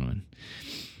 ladies and gentlemen.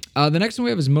 The next one we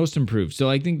have is most improved. So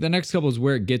I think the next couple is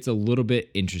where it gets a little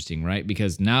bit interesting, right?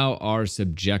 Because now our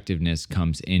subjectiveness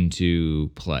comes into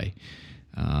play.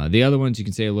 The other ones you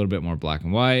can say a little bit more black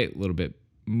and white, a little bit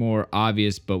more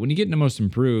obvious. But when you get into most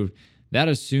improved, that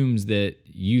assumes that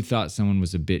you thought someone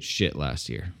was a bit shit last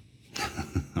year.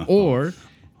 Or...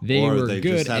 They were good,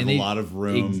 just have and a lot of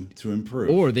room to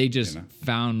improve. Or they just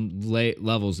found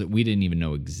levels that we didn't even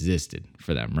know existed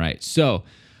for them, right? So,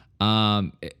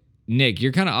 Nick,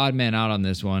 you're kind of odd man out on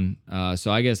this one.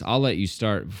 So I guess I'll let you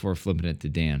start before flipping it to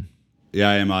Dan.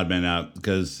 Yeah, I am odd man out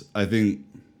because I think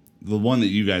the one that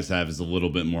you guys have is a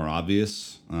little bit more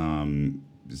obvious.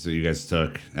 So you guys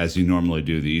took, as you normally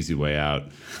do, the easy way out,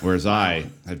 whereas I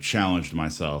have challenged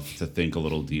myself to think a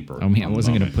little deeper. I mean, I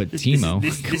wasn't going to put Timo.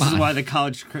 This is why the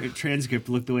college transcript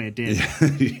looked the way it did.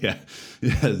 Yeah.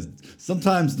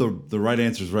 Sometimes the right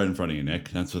answer is right in front of you, Nick.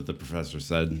 That's what the professor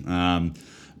said.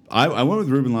 I went with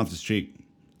Ruben Loftus-Cheek.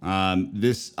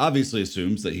 This obviously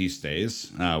assumes that he stays,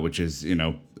 which is,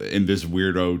 in this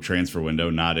weirdo transfer window,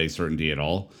 not a certainty at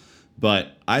all.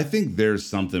 But I think there's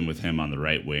something with him on the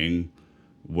right wing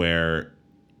where,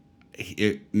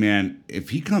 if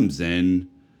he comes in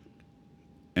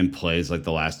and plays like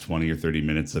the last 20 or 30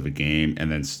 minutes of a game and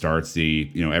then starts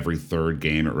every third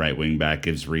game at right wing back,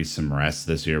 gives Reece some rest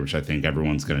this year, which I think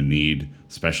everyone's going to need,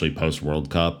 especially post World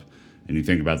Cup. And you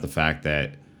think about the fact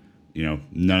that,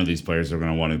 none of these players are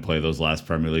going to want to play those last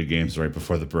Premier League games right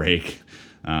before the break.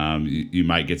 You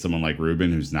might get someone like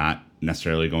Ruben, who's not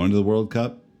necessarily going to the World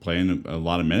Cup, playing a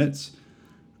lot of minutes.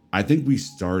 I think we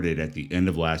started at the end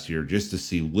of last year just to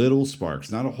see little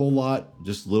sparks, not a whole lot,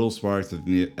 just little sparks.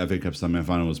 The FA Cup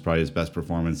semifinal was probably his best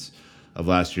performance of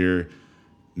last year.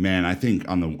 Man, I think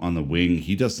on the wing,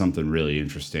 he does something really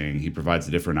interesting. He provides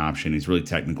a different option. He's really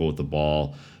technical with the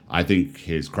ball. I think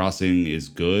his crossing is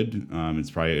good. It's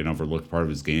probably an overlooked part of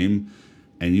his game.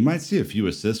 And you might see a few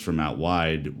assists from out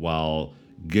wide while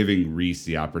giving Reece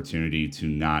the opportunity to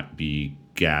not be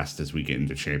gassed as we get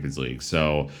into Champions League.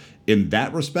 So in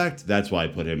that respect, that's why I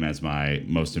put him as my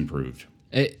most improved.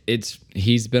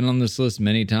 He's been on this list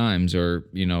many times, or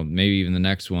maybe even the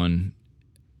next one.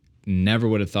 Never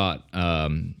would have thought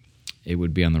it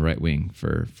would be on the right wing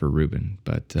for Ruben.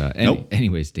 But nope.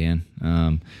 Anyways, Dan,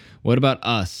 what about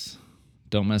us?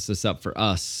 Don't mess this up for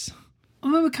us.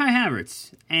 I'm going with Kai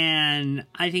Havertz, and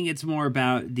I think it's more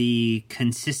about the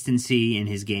consistency in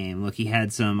his game. Look, he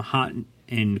had some hot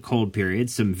in cold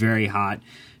periods, some very hot,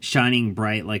 shining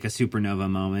bright like a supernova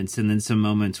moments, and then some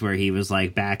moments where he was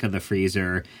like back of the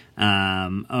freezer.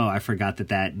 I forgot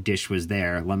that dish was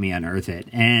there. Let me unearth it.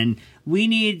 And we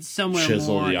need somewhere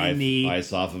Chisel more the in the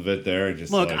ice off of it there. And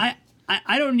just look. like,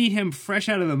 I don't need him fresh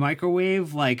out of the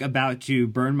microwave, like about to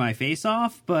burn my face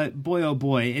off. But boy, oh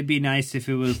boy, it'd be nice if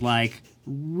it was like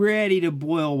ready to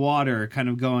boil water kind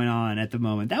of going on at the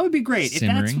moment. That would be great.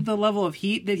 Simmering. If that's the level of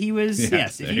heat that he was,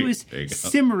 yes, if he was there you go.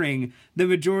 simmering the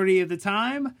majority of the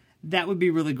time, that would be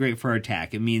really great for our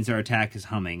attack. It means our attack is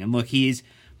humming. And look, he's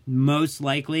most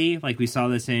likely, like we saw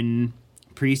this in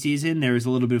preseason, there is a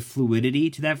little bit of fluidity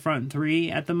to that front three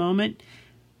at the moment.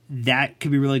 That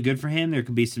could be really good for him. There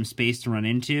could be some space to run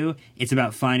into. It's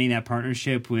about finding that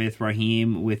partnership with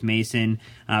Raheem, with Mason,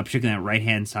 particularly on that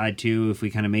right-hand side, too, if we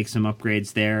kind of make some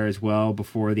upgrades there as well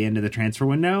before the end of the transfer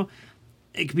window.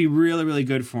 It could be really, really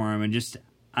good for him. And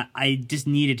I just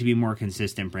need it to be more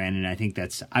consistent, Brandon. I think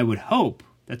I would hope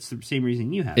that's the same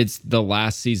reason you have. It's the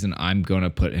last season I'm going to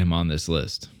put him on this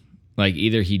list. Like,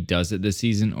 either he does it this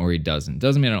season or he doesn't.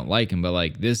 Doesn't mean I don't like him, but,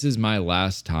 like, this is my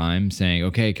last time saying,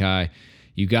 okay, Kai,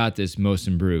 you got this, most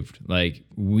improved. Like,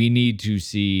 we need to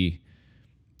see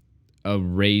a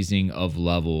raising of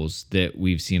levels that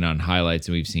we've seen on highlights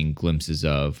and we've seen glimpses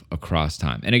of across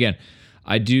time. And again,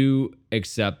 I do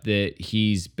accept that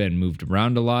he's been moved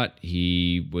around a lot.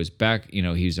 He was back, he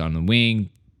was on the wing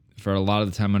for a lot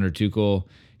of the time under Tuchel.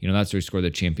 That's where he scored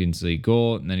the Champions League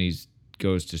goal. And then he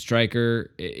goes to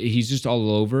striker. He's just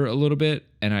all over a little bit,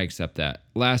 and I accept that.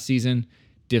 Last season,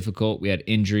 difficult. We had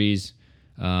injuries.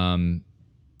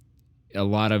 A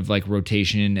lot of like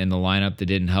rotation in the lineup that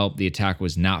didn't help. The attack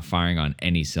was not firing on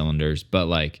any cylinders, but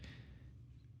like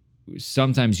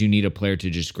sometimes you need a player to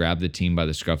just grab the team by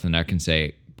the scruff of the neck and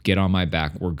say, get on my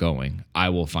back, we're going. I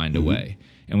will find a way.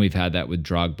 And we've had that with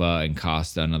Drogba and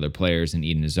Costa and other players and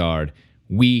Eden Hazard.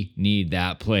 We need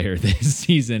that player this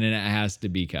season, and it has to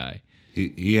be Kai.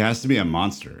 He has to be a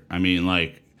monster. I mean,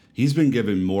 like, he's been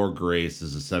given more grace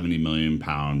as a 70 million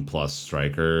pound plus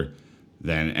striker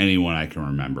than anyone I can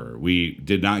remember. We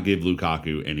did not give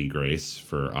Lukaku any grace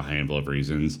for a handful of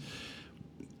reasons.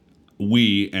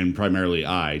 We, and primarily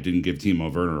I, didn't give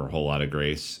Timo Werner a whole lot of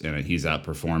grace, and he's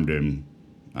outperformed him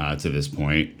to this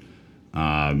point.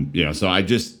 So I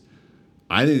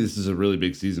think this is a really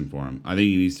big season for him. I think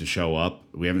he needs to show up.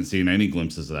 We haven't seen any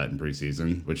glimpses of that in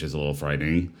preseason, which is a little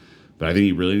frightening. But I think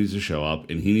he really needs to show up,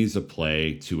 and he needs to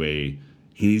play he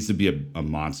needs to be a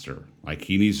monster. Like,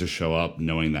 he needs to show up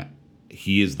knowing that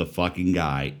he is the fucking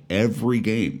guy every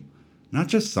game. Not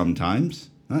just sometimes,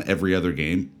 not every other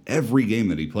game, every game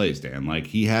that he plays, Dan. Like,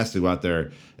 he has to go out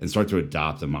there and start to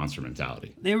adopt a monster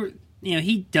mentality.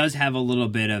 He does have a little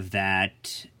bit of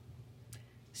that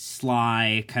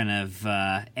sly kind of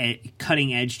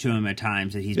cutting edge to him at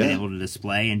times that he's been able to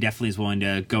display, and definitely is willing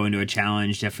to go into a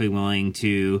challenge, definitely willing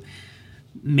to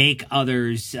make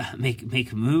others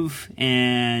make a move.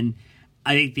 And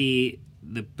I think the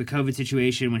COVID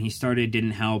situation when he started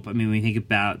didn't help. I mean, when you think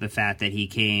about the fact that he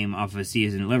came off of a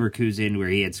season at Leverkusen where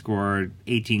he had scored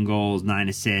 18 goals, 9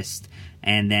 assists,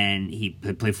 and then he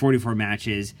played 44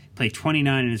 matches, played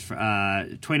 29 in his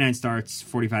 29 starts,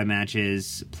 45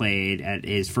 matches, played at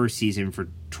his first season for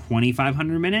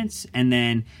 2,500 minutes, and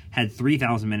then had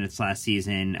 3,000 minutes last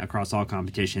season across all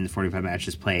competitions, 45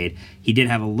 matches played. He did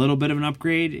have a little bit of an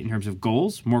upgrade in terms of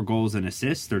goals, more goals than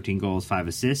assists, 13 goals, 5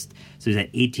 assists. So he's at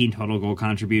 18 total goal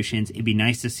contributions. It'd be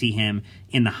nice to see him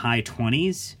in the high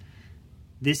 20s.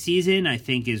 This season, I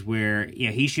think, is where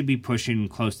he should be pushing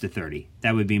close to 30.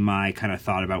 That would be my kind of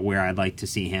thought about where I'd like to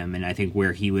see him, and I think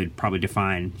where he would probably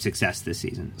define success this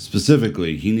season.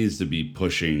 Specifically, he needs to be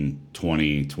pushing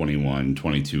 20, 21,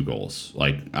 22 goals.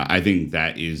 Like, I think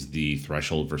that is the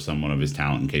threshold for someone of his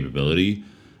talent and capability,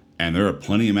 and there are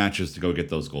plenty of matches to go get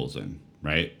those goals in,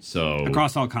 right? So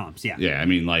across all comps, yeah. Yeah, I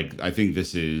mean, like, I think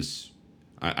this is...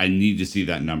 I need to see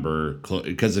that number,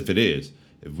 because if it is...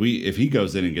 If he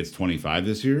goes in and gets 25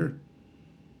 this year,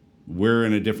 we're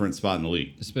in a different spot in the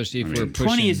league. Especially if we're pushing...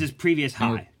 20 is his previous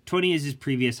high. 20 is his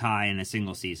previous high in a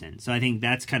single season. So I think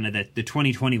that's kind of the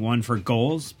 2021 for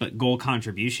goals, but goal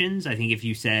contributions, I think if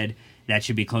you said that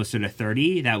should be closer to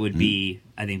 30, that would be,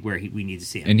 I think, where we need to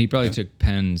see him. And he probably took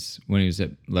pens when he was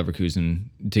at Leverkusen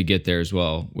to get there as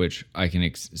well, which I can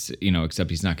accept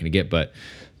he's not going to get. But,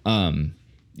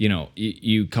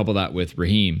 you couple that with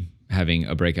Raheem having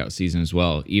a breakout season as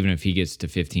well, even if he gets to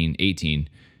 15, 18,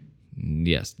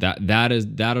 yes, that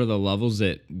are the levels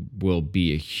that will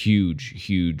be a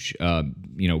huge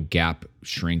gap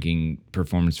shrinking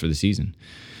performance for the season.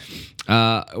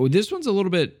 This one's a little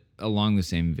bit along the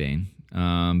same vein,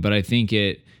 but I think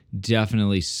it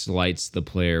definitely slights the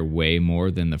player way more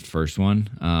than the first one.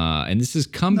 And this is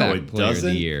comeback player of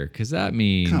the year, because that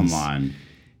means Come on.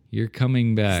 you're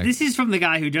coming back. This is from the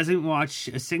guy who doesn't watch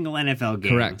a single NFL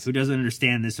game. Correct. Who doesn't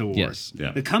understand this award. Yes.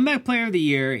 Yeah. The comeback player of the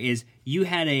year is you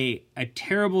had a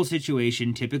terrible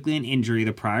situation, typically an injury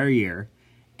the prior year,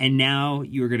 and now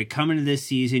you're going to come into this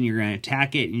season, you're going to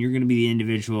attack it, and you're going to be the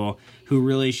individual who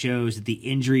really shows that the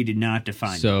injury did not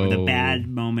define you, or the bad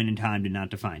moment in time did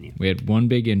not define you. We had one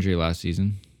big injury last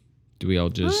season. Do we all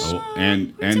just...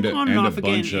 And It's on and a off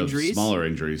again bunch of injuries. smaller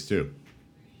injuries, too.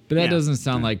 But that Yeah. doesn't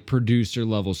sound like producer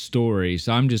level story.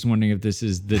 So I'm just wondering if this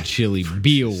is the Chili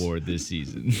B award this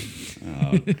season.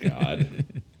 Oh, God.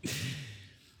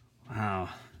 Wow.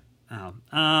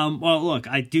 Well, look,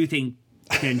 I do think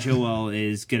Ben Chilwell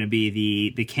is going to be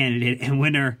the candidate and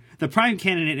winner, the prime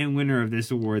candidate and winner of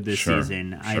this award this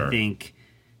season. Sure. I think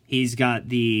he's got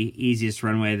the easiest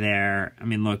runway there. I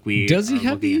mean, look, Does he are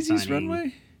have the looking at easiest signing-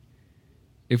 runway?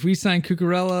 If we sign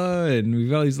Cucurella and we've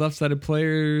got all these left-sided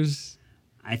players...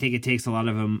 I think it takes a lot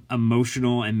of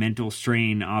emotional and mental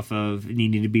strain off of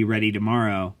needing to be ready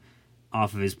tomorrow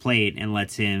off of his plate and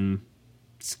lets him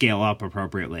scale up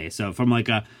appropriately. So from like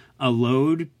a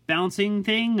load balancing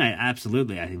thing, I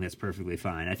think that's perfectly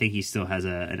fine. I think he still has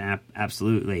an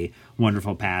absolutely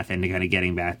wonderful path into kind of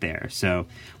getting back there. So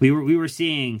we were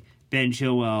seeing Ben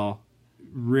Chilwell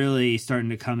really starting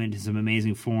to come into some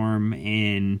amazing form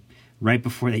in right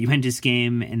before that Juventus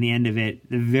game and the end of it,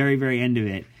 the very, very end of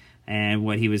it, and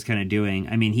what he was kind of doing.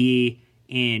 I mean, he,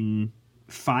 in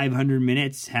 500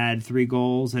 minutes, had 3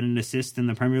 goals and an assist in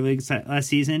the Premier League last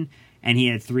season, and he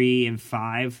had 3 and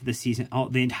 5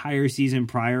 the entire season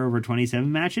prior over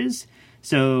 27 matches.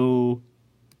 So,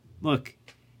 look,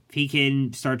 if he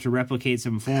can start to replicate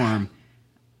some form...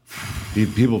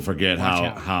 People forget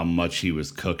out. how much he was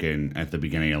cooking at the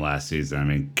beginning of last season. I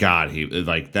mean, God, he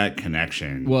like that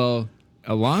connection. Well,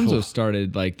 Alonso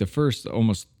started like the first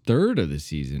almost third of the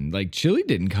season. Like Chile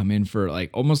didn't come in for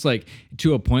like almost like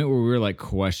to a point where we were like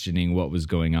questioning what was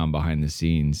going on behind the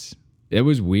scenes. It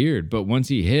was weird, but once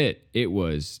he hit, it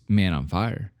was man on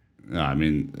fire. No, I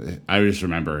mean, I just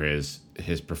remember his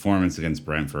performance against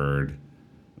Brentford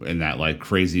in that like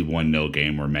crazy 1-0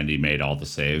 game where Mendy made all the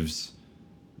saves.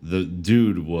 The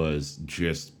dude was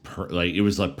just it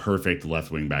was like perfect left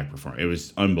wing back performance. It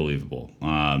was unbelievable.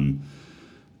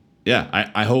 Yeah,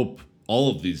 I hope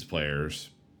all of these players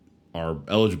are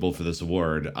eligible for this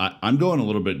award. I'm going a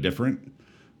little bit different.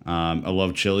 I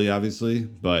love Chile, obviously,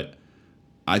 but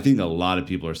I think a lot of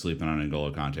people are sleeping on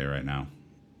N'Golo Kante right now.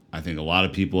 I think a lot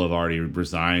of people have already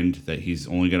resigned that he's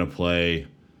only going to play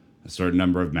a certain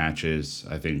number of matches.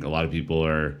 I think a lot of people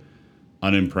are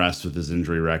unimpressed with his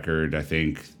injury record. I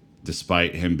think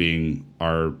despite him being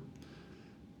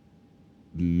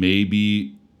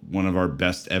maybe one of our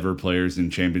best ever players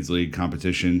in Champions League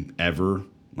competition ever,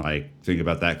 like think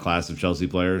about that class of Chelsea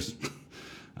players,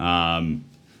 and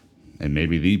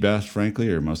maybe the best, frankly,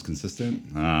 or most consistent.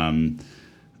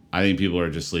 I think people are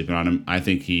just sleeping on him. I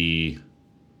think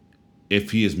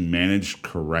if he is managed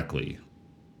correctly,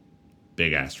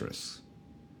 big asterisk,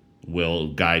 will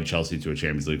guide Chelsea to a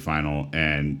Champions League final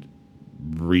and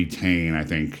retain, I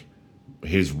think,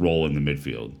 his role in the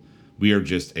midfield. We are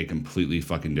just a completely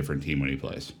fucking different team when he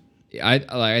plays.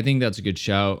 I think that's a good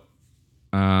shout.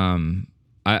 I'm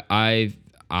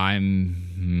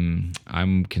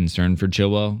concerned for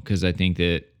Chilwell because I think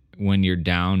that when you're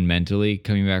down mentally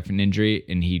coming back from an injury,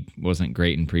 and he wasn't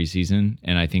great in preseason,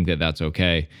 and I think that that's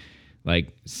okay.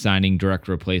 Like signing direct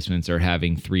replacements or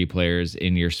having 3 players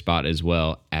in your spot as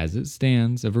well, as it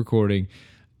stands of recording,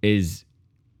 is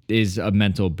a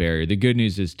mental barrier. The good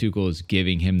news is Tuchel is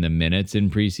giving him the minutes in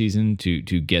preseason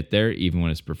to get there, even when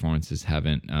his performances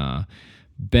haven't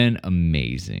been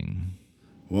amazing.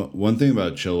 Well, one thing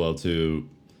about Chilwell too,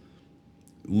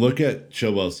 look at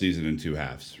Chilwell's season in 2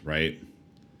 halves, right?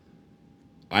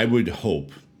 I would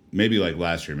hope, maybe like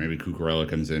last year, maybe Cucurella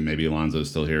comes in, maybe Alonso's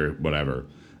still here, whatever.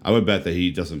 I would bet that he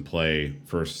doesn't play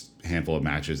first handful of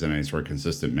matches in any sort of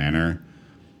consistent manner.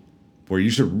 Where you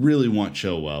should really want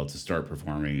Chilwell to start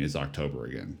performing is October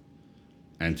again.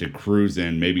 And to cruise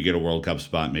in, maybe get a World Cup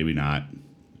spot, maybe not.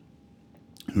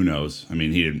 Who knows? I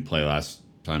mean, he didn't play last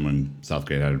time when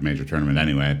Southgate had a major tournament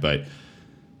anyway, but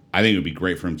I think it would be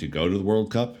great for him to go to the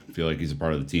World Cup, feel like he's a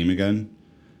part of the team again,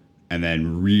 and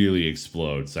then really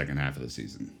explode second half of the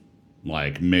season.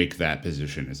 Like, make that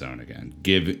position his own again.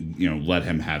 Let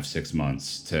him have 6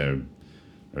 months or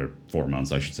 4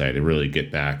 months, I should say, to really get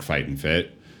back fighting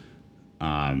fit.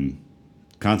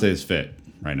 Conte is fit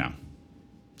right now.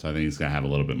 So I think he's going to have a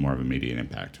little bit more of an immediate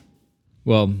impact.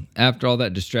 Well, after all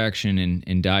that distraction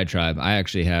and diatribe, I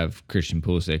actually have Christian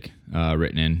Pulisic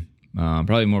written in.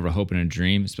 Probably more of a hope and a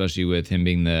dream, especially with him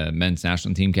being the men's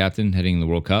national team captain heading the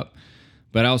World Cup.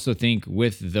 But I also think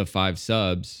with the 5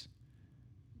 subs,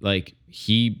 like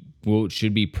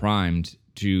should be primed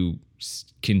to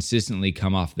consistently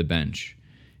come off the bench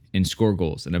and score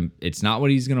goals. And it's not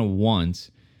what he's going to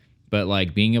want, but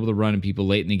like being able to run at people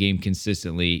late in the game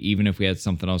consistently, even if we had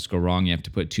something else go wrong, you have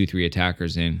to put 2-3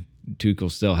 attackers in.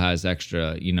 Tuchel still has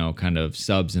extra, kind of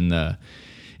subs in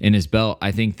his belt.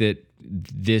 I think that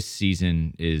this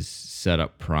season is set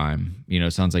up prime.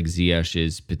 It sounds like Ziyech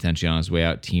is potentially on his way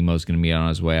out. Timo's going to be on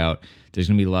his way out. There's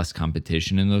going to be less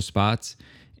competition in those spots,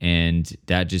 and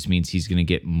that just means he's going to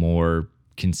get more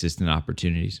consistent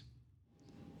opportunities.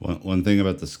 One thing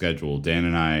about the schedule, Dan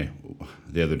and I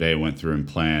the other day went through and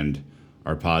planned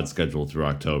our pod schedule through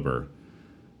October.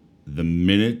 The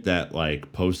minute that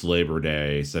like post Labor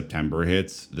Day September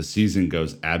hits, the season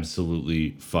goes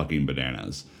absolutely fucking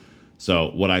bananas.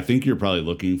 So what I think you're probably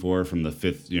looking for from the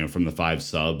from the 5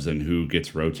 subs and who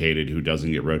gets rotated, who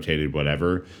doesn't get rotated,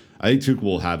 whatever, I think Tuchel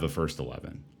will have a first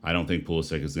 11. I don't think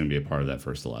Pulisic is going to be a part of that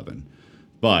first 11.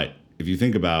 But if you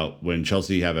think about when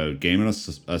Chelsea have a game on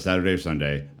a Saturday or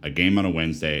Sunday, a game on a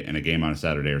Wednesday, and a game on a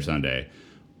Saturday or Sunday,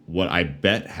 what I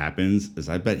bet happens is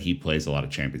I bet he plays a lot of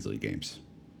Champions League games.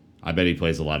 I bet he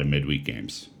plays a lot of midweek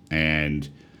games. And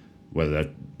whether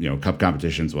that, cup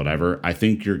competitions, whatever, I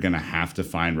think you're going to have to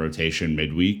find rotation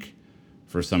midweek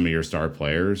for some of your star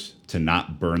players to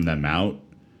not burn them out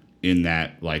in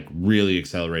that like really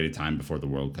accelerated time before the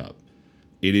World Cup.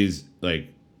 It is like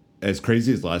as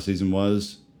crazy as last season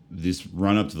was, this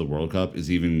run up to the World Cup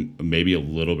is even maybe a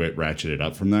little bit ratcheted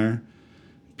up from there.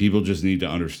 People just need to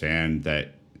understand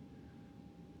that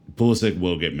Pulisic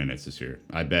will get minutes this year.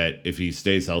 I bet if he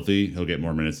stays healthy, he'll get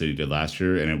more minutes than he did last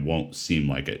year, and it won't seem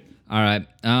like it. All right.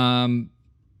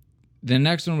 The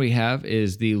next one we have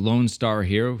is the Lone Star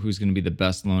Hero, who's going to be the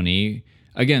best loanee.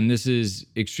 Again, this is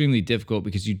extremely difficult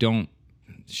because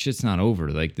shit's not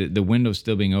over. Like the window's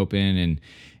still being open,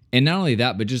 and not only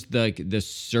that, but just the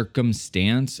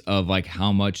circumstance of like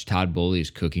how much Todd Boehly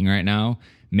is cooking right now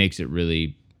makes it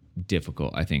really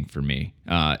difficult, I think, for me.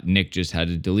 Nick just had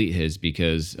to delete his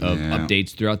because of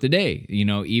updates throughout the day,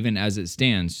 even as it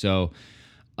stands. So,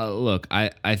 look,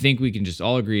 I think we can just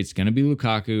all agree it's going to be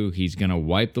Lukaku. He's going to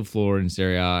wipe the floor in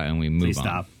Serie A, and we move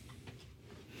on.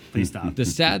 Please stop. The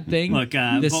sad thing... Look,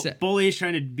 Boehly is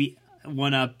trying to be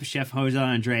one-up Chef Jose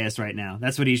Andreas right now.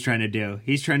 That's what he's trying to do.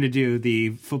 He's trying to do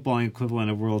the footballing equivalent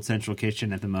of World Central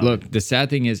Kitchen at the moment. Look, the sad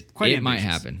thing is it might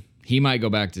happen. He might go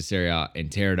back to Serie A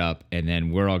and tear it up, and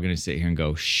then we're all going to sit here and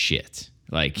go, shit.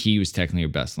 Like, he was technically your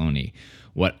best loanee.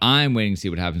 What I'm waiting to see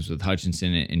what happens with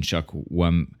Hutchinson and Chuck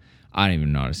I don't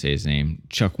even know how to say his name.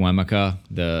 Chuck Wemeka,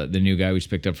 the new guy we just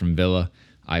picked up from Villa.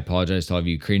 I apologize to all of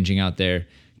you cringing out there,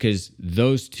 because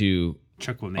those two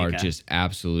are just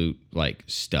absolute like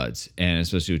studs. And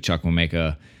especially with Chuck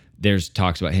Wemeka, there's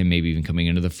talks about him maybe even coming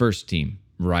into the first team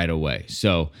right away.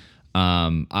 So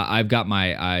I've got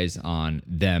my eyes on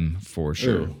them for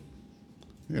sure.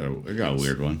 I got a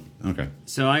weird one. Okay.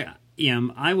 So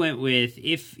I went with,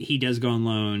 if he does go on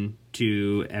loan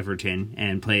to Everton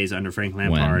and plays under Frank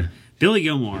Lampard, Billy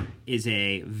Gilmore is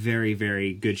a very,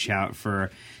 very good shout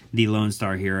for the Lone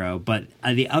Star Hero. But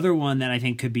the other one that I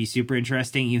think could be super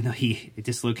interesting, even though he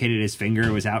dislocated his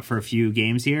finger, was out for a few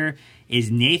games here,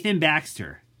 is Nathan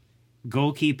Baxter,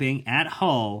 goalkeeping at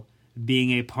Hull,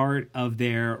 being a part of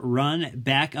their run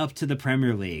back up to the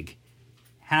Premier League.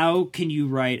 How can you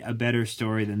write a better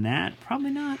story than that?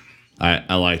 Probably not.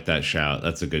 I like that shout.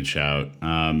 That's a good shout.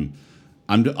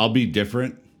 I'll be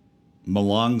different.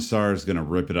 Malang Sarr is going to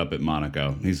rip it up at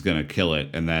Monaco. He's going to kill it,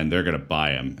 and then they're going to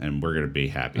buy him, and we're going to be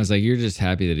happy. I was like, you're just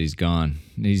happy that he's gone.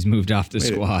 He's moved off the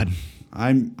squad.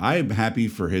 I'm happy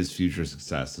for his future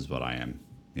success is what I am,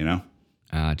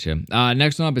 Gotcha.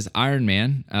 Next one up is Iron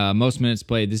Man. Most minutes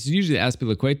played. This is usually the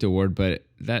Azpilicueta award, but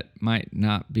that might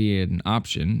not be an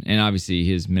option. And obviously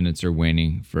his minutes are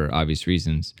waning for obvious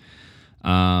reasons.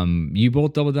 You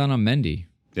both doubled down on Mendy.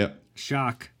 Yep.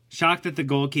 Shock that the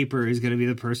goalkeeper is going to be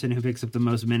the person who picks up the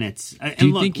most minutes. Do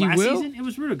you think he last will? Season, it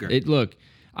was Rudiger.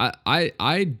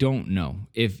 I don't know.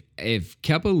 If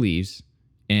Kepa leaves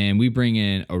and we bring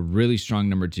in a really strong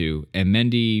number 2 and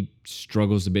Mendy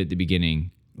struggles a bit at the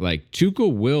beginning, like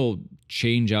Tuchel will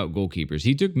change out goalkeepers.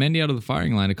 He took Mendy out of the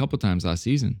firing line a couple times last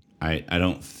season. I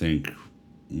don't think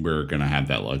we're going to have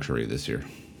that luxury this year.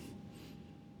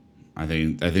 I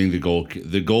think the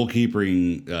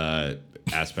goalkeeping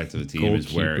aspect of the team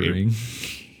is where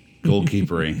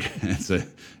goalkeepering.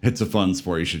 It's a fun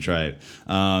sport. You should try it.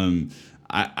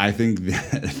 I think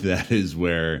that is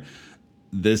where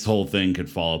this whole thing could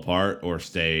fall apart or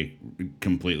stay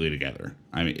completely together.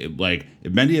 I mean,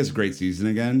 if Mendy has a great season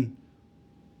again,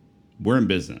 we're in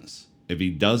business. If he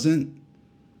doesn't,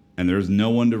 and there's no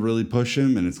one to really push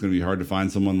him, and it's going to be hard to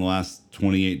find someone the last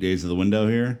 28 days of the window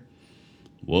here,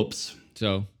 whoops.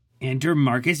 So enter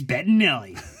Marcus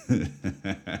Bettinelli.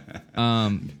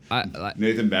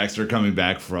 Nathan Baxter coming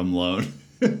back from loan.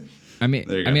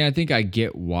 I think I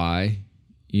get why,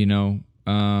 the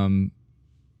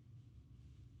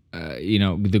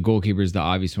goalkeeper is the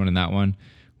obvious one in that one.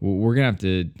 We're going to have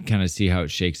to kind of see how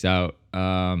it shakes out.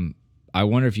 I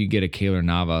wonder if you get a Keylor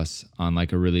Navas on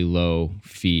like a really low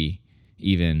fee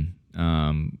even.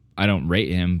 I don't rate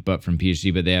him, but from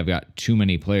PSG, but they have got too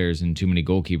many players and too many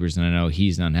goalkeepers, and I know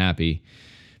he's unhappy.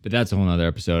 But that's a whole nother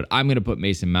episode. I'm going to put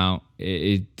Mason Mount.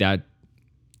 That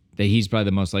he's probably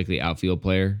the most likely outfield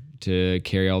player to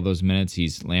carry all those minutes.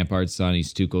 He's Lampard's son.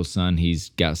 He's Tuchel's son. He's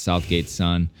got Southgate's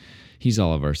son. He's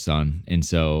all of our son. And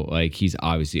so, he's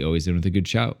obviously always in with a good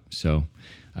shout. So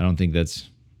I don't think that's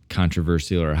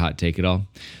controversial or a hot take at all.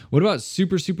 What about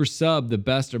super sub, the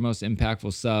best or most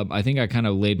impactful sub? I think I kind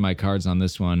of laid my cards on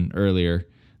this one earlier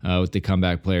with the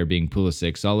comeback player being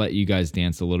Pulisic. So I'll let you guys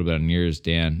dance a little bit on yours,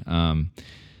 Dan.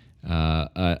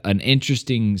 An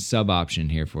interesting sub option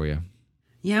here for you.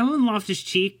 Yeah, I'm on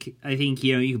Loftus-Cheek. I think,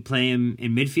 you can play him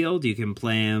in midfield. You can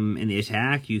play him in the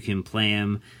attack. You can play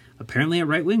him apparently at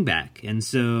right wing back. And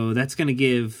so that's going to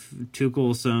give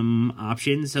Tuchel some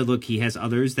options. So look, he has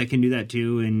others that can do that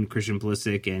too in Christian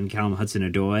Pulisic and Callum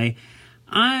Hudson-Odoi.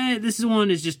 This one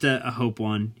is just a hope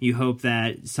one. You hope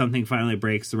that something finally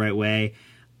breaks the right way.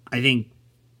 I think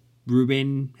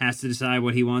Ruben has to decide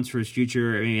what he wants for his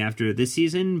future after this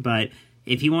season, but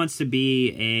if he wants to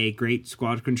be a great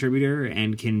squad contributor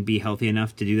and can be healthy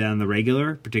enough to do that on the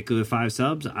regular, particularly with 5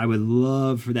 subs, I would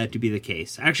love for that to be the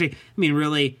case. Actually,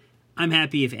 really, I'm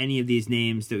happy if any of these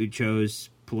names that we chose,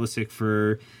 Pulisic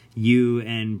for you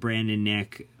and Brandon,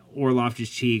 Nick, or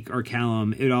Loftus-Cheek or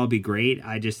Callum, it would all be great.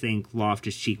 I just think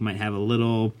Loftus-Cheek might have a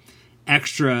little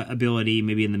extra ability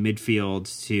maybe in the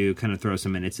midfield to kind of throw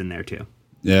some minutes in there too.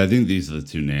 Yeah, I think these are the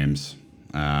two names.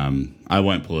 I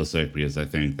went Pulisic because I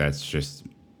think that's just,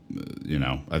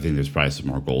 I think there's probably some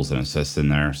more goals and assists in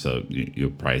there. So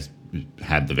you'll probably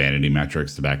have the vanity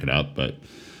metrics to back it up. But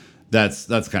that's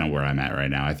kind of where I'm at right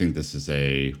now. I think this is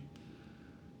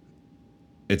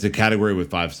it's a category with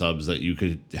 5 subs that you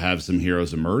could have some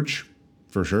heroes emerge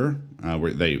for sure,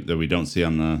 that we don't see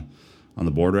on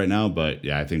the board right now. But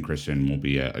yeah, I think Christian will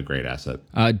be a great asset.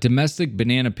 Domestic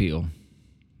banana peel.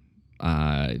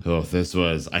 I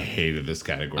hated this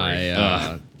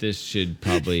category. This should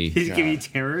probably give you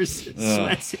terrors,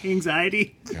 sweats,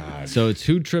 anxiety. God. So it's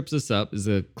who trips us up is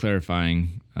a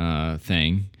clarifying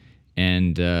thing,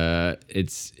 and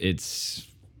it's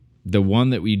the one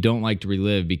that we don't like to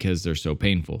relive because they're so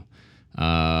painful.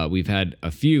 We've had a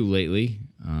few lately,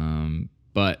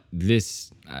 but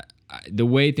this the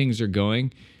way things are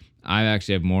going, I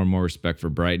actually have more and more respect for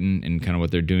Brighton and kind of what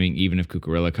they're doing, even if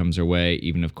Cucurella comes our way,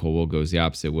 even if Colwell goes the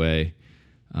opposite way.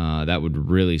 That would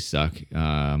really suck.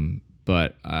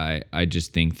 But I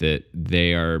just think that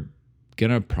they are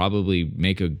going to probably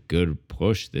make a good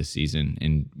push this season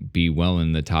and be well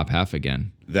in the top half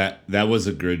again. That was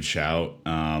a good shout.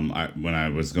 When I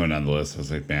was going down the list, I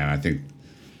was like, man, I think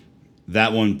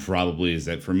that one probably is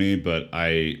it for me. But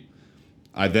I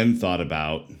then thought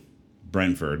about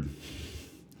Brentford.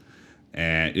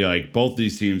 And both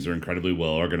these teams are incredibly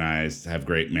well organized, have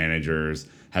great managers,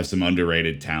 have some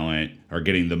underrated talent, are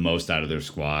getting the most out of their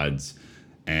squads.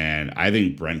 And I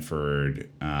think Brentford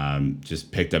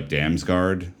just picked up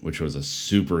Damsgaard, which was a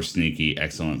super sneaky,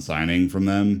 excellent signing from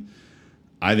them.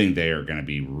 I think they are going to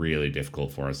be really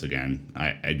difficult for us again.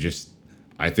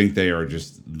 I think they are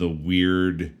just the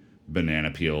weird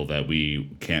banana peel that we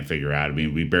can't figure out.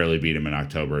 We barely beat them in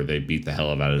October. They beat the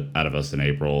hell out of us in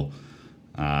April.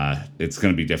 It's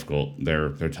going to be difficult. They're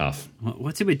tough.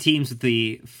 What's it with teams with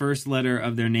the first letter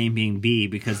of their name being B?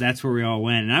 Because that's where we all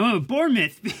went. And I went with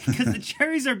Bournemouth because the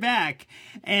Cherries are back.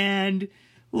 And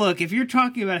look, if you're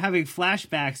talking about having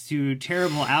flashbacks to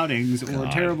terrible outings or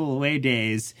terrible away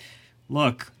days,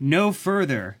 look no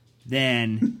further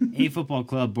than a football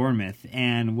club, Bournemouth,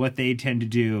 and what they tend to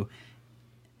do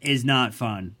is not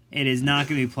fun. It is not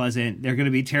going to be pleasant. They're going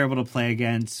to be terrible to play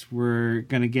against. We're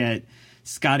going to get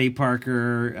Scotty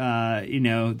Parker,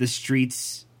 the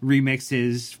Streets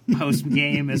remixes post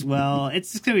game as well.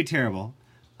 It's just gonna be terrible.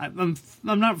 I'm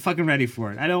not fucking ready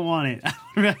for it. I don't want it.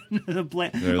 I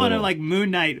want to like Moon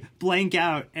Knight blank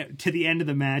out to the end of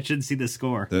the match and see the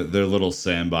score. Their little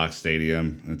sandbox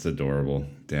stadium. It's adorable.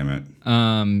 Damn it.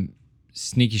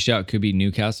 sneaky shout could be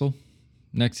Newcastle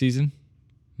next season.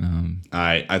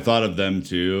 I thought of them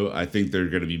too. I think they're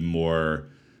going to be more,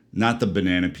 not the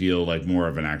banana peel, like more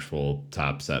of an actual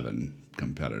top 7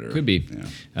 competitor. Could be.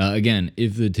 Yeah. Again,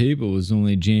 if the table was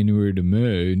only January to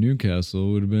May,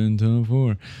 Newcastle would have been top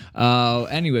 4.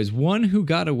 Anyways, one who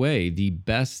got away, the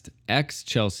best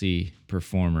ex-Chelsea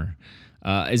performer.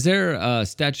 Is there a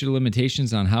statute of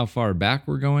limitations on how far back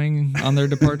we're going on their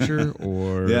departure?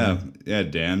 Or Yeah,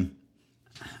 Dan.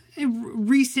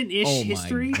 Recent-ish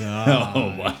history. Oh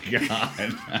my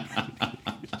God.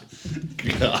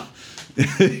 God.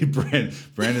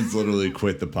 Brandon's literally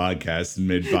quit the podcast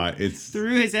it's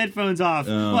Threw his headphones off.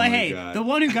 Oh well, my hey, God. the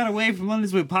one who got away from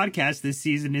London's With podcast this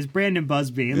season is Brandon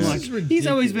Busby. And look, he's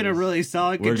always been a really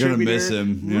solid We're contributor. gonna miss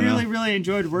him. Really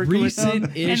enjoyed working with him.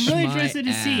 And Recent-ish really my interested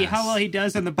to see how well he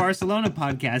does on the Barcelona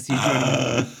podcast he's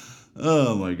joining.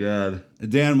 Oh my God.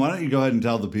 Dan, why don't you go ahead and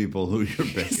tell the people who your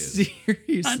pick is?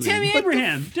 Seriously. Tammy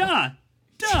Abraham. Duh.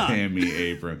 Tammy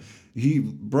Abraham.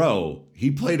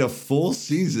 He played a full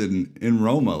season in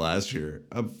Roma last year.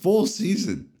 A full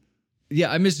season.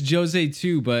 Yeah, I miss Jose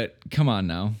too, but come on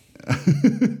now.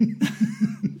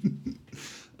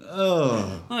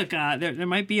 Look, there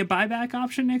might be a buyback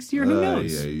option next year. Who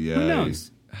knows? yeah. Who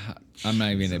knows? I'm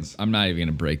not even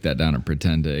gonna break that down and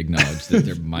pretend to acknowledge that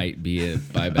there might be a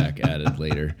buyback added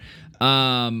later.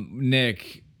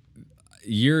 Nick,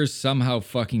 yours somehow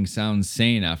fucking sounds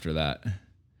sane after that.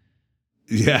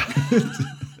 Yeah.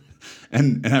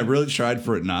 and I really tried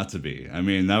for it not to be. I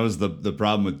mean, that was the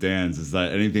problem with Dan's, is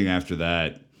that anything after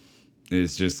that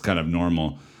is just kind of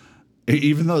normal.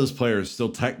 Even though this player is still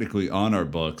technically on our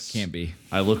books. Can't be.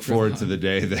 I look forward to the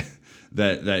day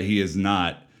that he is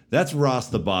not. That's Ross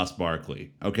the Boss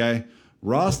Barkley, okay?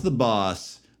 Ross the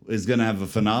Boss is going to have a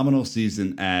phenomenal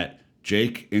season at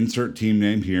Jake, insert team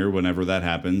name here whenever that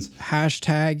happens.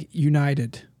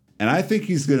 #United. And I think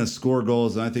he's going to score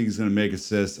goals, and I think he's going to make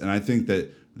assists, and I think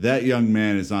that young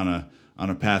man is on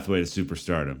a pathway to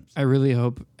superstardom. I really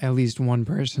hope at least one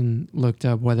person looked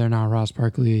up whether or not Ross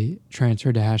Barkley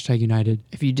transferred to #United.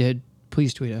 If you did,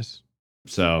 please tweet us.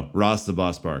 So, Ross the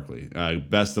Boss Barkley,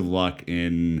 best of luck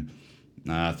in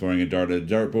throwing a dart at a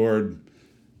dartboard.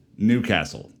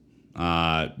 Newcastle.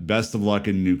 Best of luck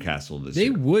in Newcastle this year.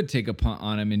 They would take a punt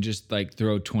on him and just like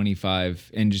throw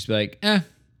 25 and just be like,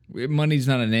 money's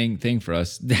not a thing for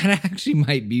us. That actually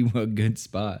might be a good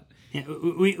spot. Yeah,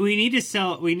 we need to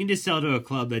sell. We need to sell to a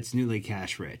club that's newly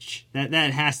cash rich. That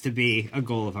has to be a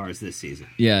goal of ours this season.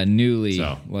 Yeah,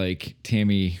 like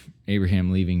Tammy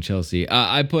Abraham leaving Chelsea.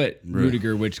 I put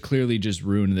Rudiger, which clearly just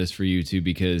ruined this for you too,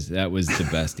 because that was the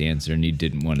best answer, and you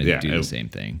didn't want to do the same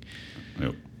thing.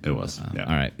 It was. Yeah.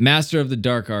 All right, Master of the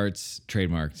Dark Arts,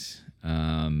 trademarked.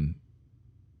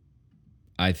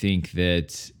 I think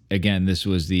that again, this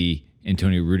was the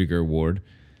Antonio Rudiger Award.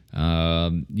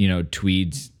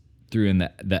 Tweeds threw in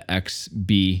the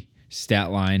XB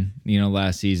stat line,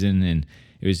 last season, and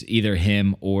it was either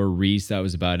him or Reese. That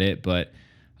was about it. But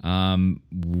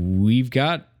we've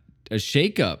got a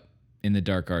shakeup in the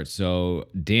dark arts. So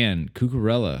Dan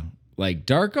Cucurella, like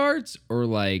dark arts or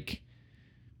like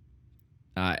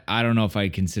I don't know if I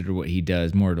consider what he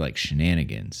does more like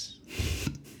shenanigans.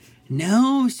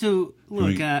 No, so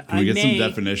look, can we get some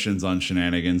definitions on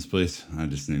shenanigans, please? I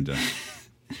just need to.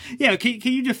 Yeah, can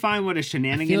you define what a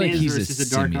shenanigan is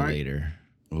versus a dark simulator.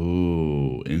 art?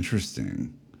 Ooh,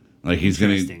 interesting. Like he's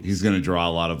gonna draw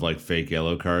a lot of like fake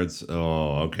yellow cards.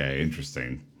 Oh, okay,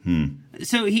 interesting.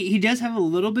 So he does have a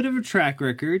little bit of a track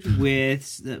record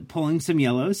with pulling some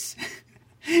yellows.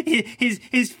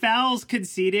 His fouls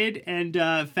conceded and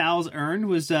fouls earned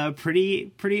was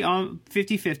pretty on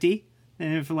 50-50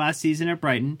 for last season at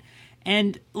Brighton.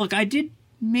 And look, I did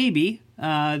maybe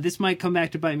this might come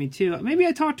back to bite me too. Maybe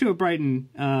I talked to a Brighton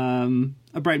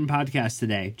podcast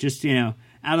today, just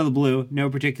out of the blue, no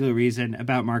particular reason,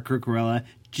 about Marc Cucurella,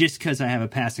 just because I have a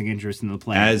passing interest in the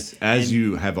player. As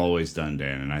you have always done,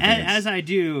 Dan, and I think as I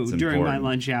do during important. my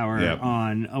lunch hour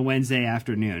on a Wednesday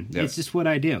afternoon. Yep. It's just what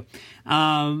I do.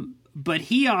 But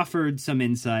he offered some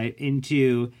insight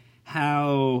into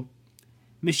how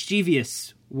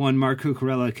mischievous one Marc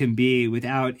Cucurella can be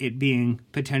without it being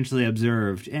potentially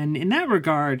observed. And in that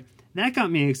regard, that got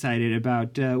me excited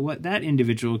about what that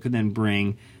individual could then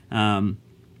bring. So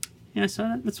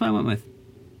that's what I went with.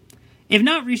 If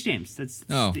not, Reece James. That's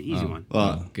the easy one.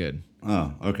 Well, good.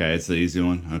 Oh, okay. It's the easy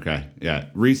one. Okay. Yeah.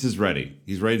 Reece is ready.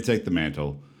 He's ready to take the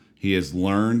mantle. He has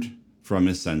learned from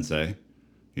his sensei.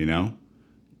 You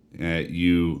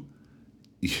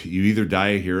either die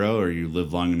a hero or you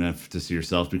live long enough to see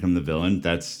yourself become the villain.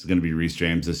 That's going to be Reece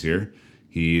James this year.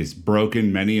 He's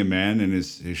broken many a man in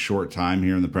his short time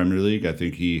here in the Premier League. I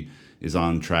think he is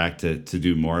on track to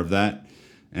do more of that.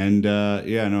 And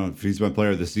if he's my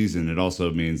player of the season, it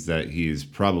also means that he's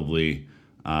probably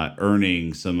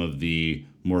earning some of the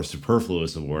more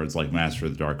superfluous awards like Master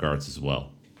of the Dark Arts as well.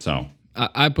 So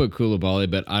I put Koulibaly,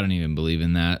 but I don't even believe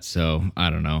in that. So I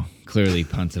don't know. Clearly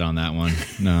punted on that one.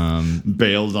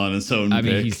 Bailed on his own pick.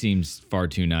 Mean, he seems far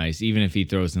too nice. Even if he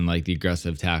throws in like the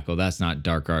aggressive tackle, that's not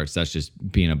dark arts. That's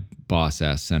just being a boss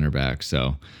ass center back.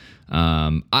 So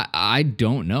I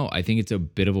don't know. I think it's a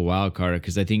bit of a wild card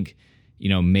because I think,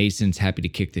 Mason's happy to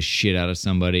kick the shit out of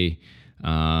somebody.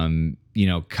 Kai,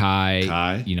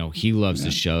 he loves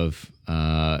to shove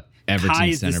Everton Kai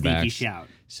is center the sneaky backs. shout.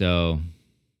 So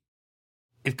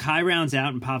if Kai rounds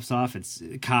out and pops off,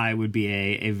 Kai would be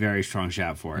a very strong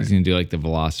shout for he's it. going to do like the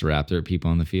Velociraptor at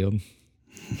people on the field.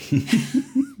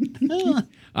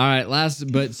 All right,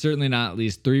 last but certainly not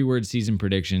least, 3-word season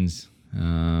predictions.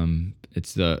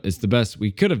 It's the best.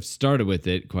 We could have started with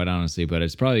it, quite honestly, but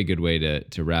it's probably a good way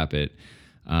to wrap it.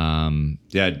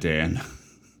 Yeah, Dan.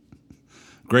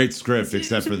 Great script,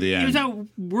 except for the It end. was about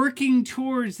working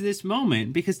towards this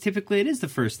moment because typically it is the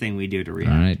first thing we do to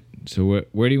react. All right, so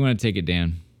where do you want to take it,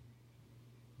 Dan?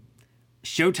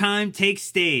 Showtime takes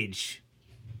stage.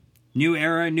 New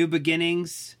era, new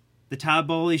beginnings. The Todd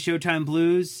Boehly Showtime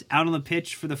Blues out on the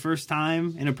pitch for the first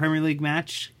time in a Premier League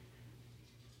match.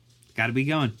 Got to be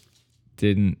going.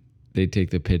 Didn't they take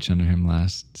the pitch under him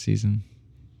last season?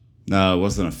 No, it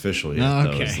wasn't official yet. Oh,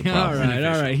 though, is okay. the All problem.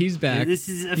 right. He's back. This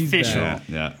is He's official. back.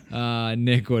 Yeah.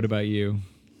 Nick, what about you?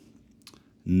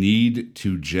 Need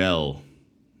to gel.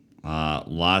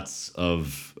 Lots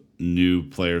of new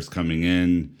players coming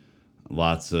in.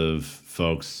 Lots of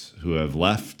folks who have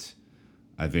left.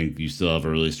 I think you still have a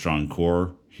really strong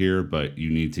core here, but you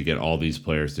need to get all these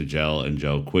players to gel and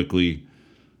gel quickly.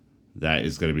 That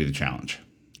is going to be the challenge.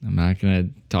 I'm not going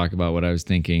to talk about what I was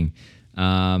thinking.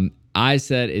 I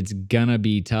said it's going to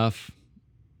be tough.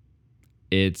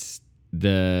 It's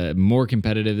the more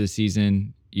competitive this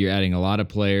season. You're adding a lot of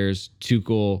players.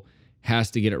 Tuchel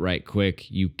has to get it right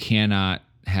quick. You cannot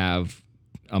have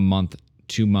a month,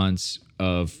 2 months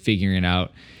of figuring it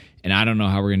out. And I don't know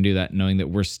how we're going to do that, knowing that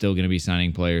we're still going to be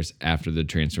signing players after the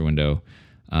transfer window.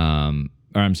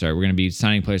 We're going to be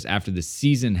signing players after the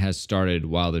season has started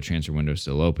while the transfer window is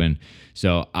still open.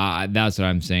 So that's what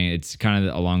I'm saying. It's kind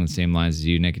of along the same lines as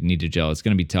you, Nick. Need to gel. It's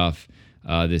going to be tough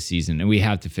this season, and we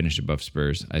have to finish above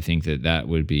Spurs. I think that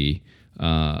would be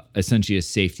essentially a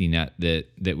safety net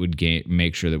that would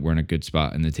make sure that we're in a good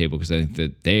spot in the table, because I think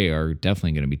that they are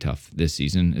definitely going to be tough this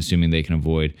season, assuming they can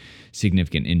avoid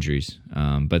significant injuries.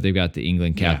 But they've got the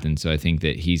England captain, so I think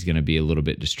that he's going to be a little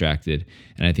bit distracted,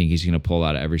 and I think he's going to pull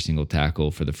out every single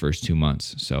tackle for the first 2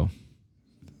 months. So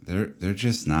they're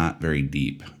just not very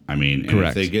deep. I mean, and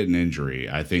if they get an injury,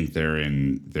 I think they're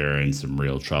in some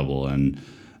real trouble. And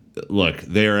look,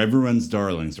 they are everyone's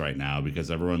darlings right now because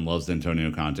everyone loves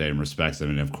Antonio Conte and respects him,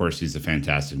 and of course he's a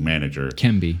fantastic manager.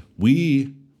 Can be.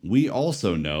 We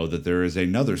also know that there is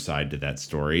another side to that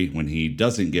story when he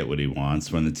doesn't get what he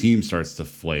wants, when the team starts to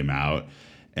flame out,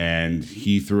 and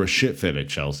he threw a shit fit at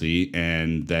Chelsea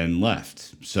and then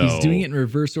left. So he's doing it in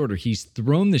reverse order. He's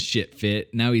thrown the shit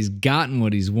fit. Now he's gotten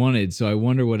what he's wanted. So I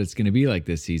wonder what it's going to be like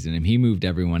this season. And he moved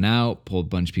everyone out, pulled a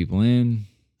bunch of people in.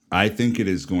 I think it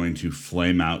is going to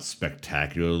flame out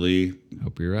spectacularly.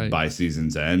 Hope you're right. By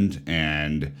season's end,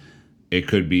 and it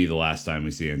could be the last time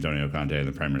we see Antonio Conte in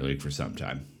the Premier League for some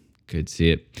time. Could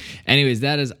see it. Anyways,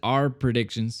 that is our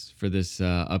predictions for this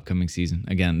upcoming season.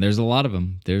 Again, there's a lot of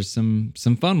them. There's some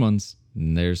fun ones,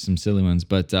 and there's some silly ones,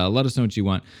 but let us know what you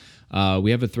want.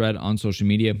 We have a thread on social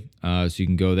media, so you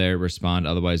can go there, respond.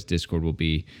 Otherwise, Discord will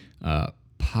be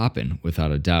popping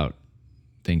without a doubt.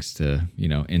 Thanks to,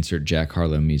 insert Jack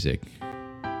Harlow music.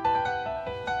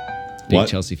 Big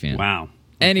Chelsea fan. Wow. Okay.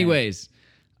 Anyways,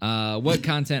 what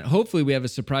content? Hopefully we have a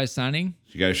surprise signing.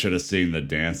 You guys should have seen the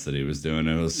dance that he was doing.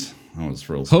 That was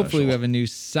real special. Hopefully we have a new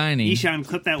signing Ishan,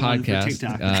 clip that one for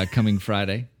TikTok. podcast coming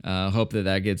Friday. Hope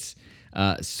that gets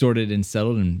sorted and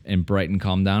settled and bright and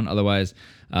calmed down. Otherwise,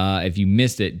 if you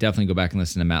missed it, definitely go back and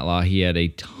listen to Matt Law. He had a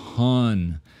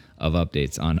ton of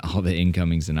updates on all the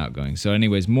incomings and outgoings. So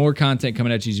anyways, more content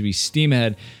coming at you as we steam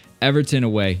ahead. Everton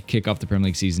away, kick off the Premier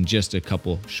League season, just a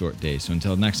couple short days. So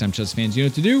until next time, Chelsea fans, you know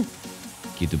what to do.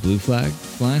 Keep the blue flag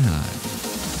flying high.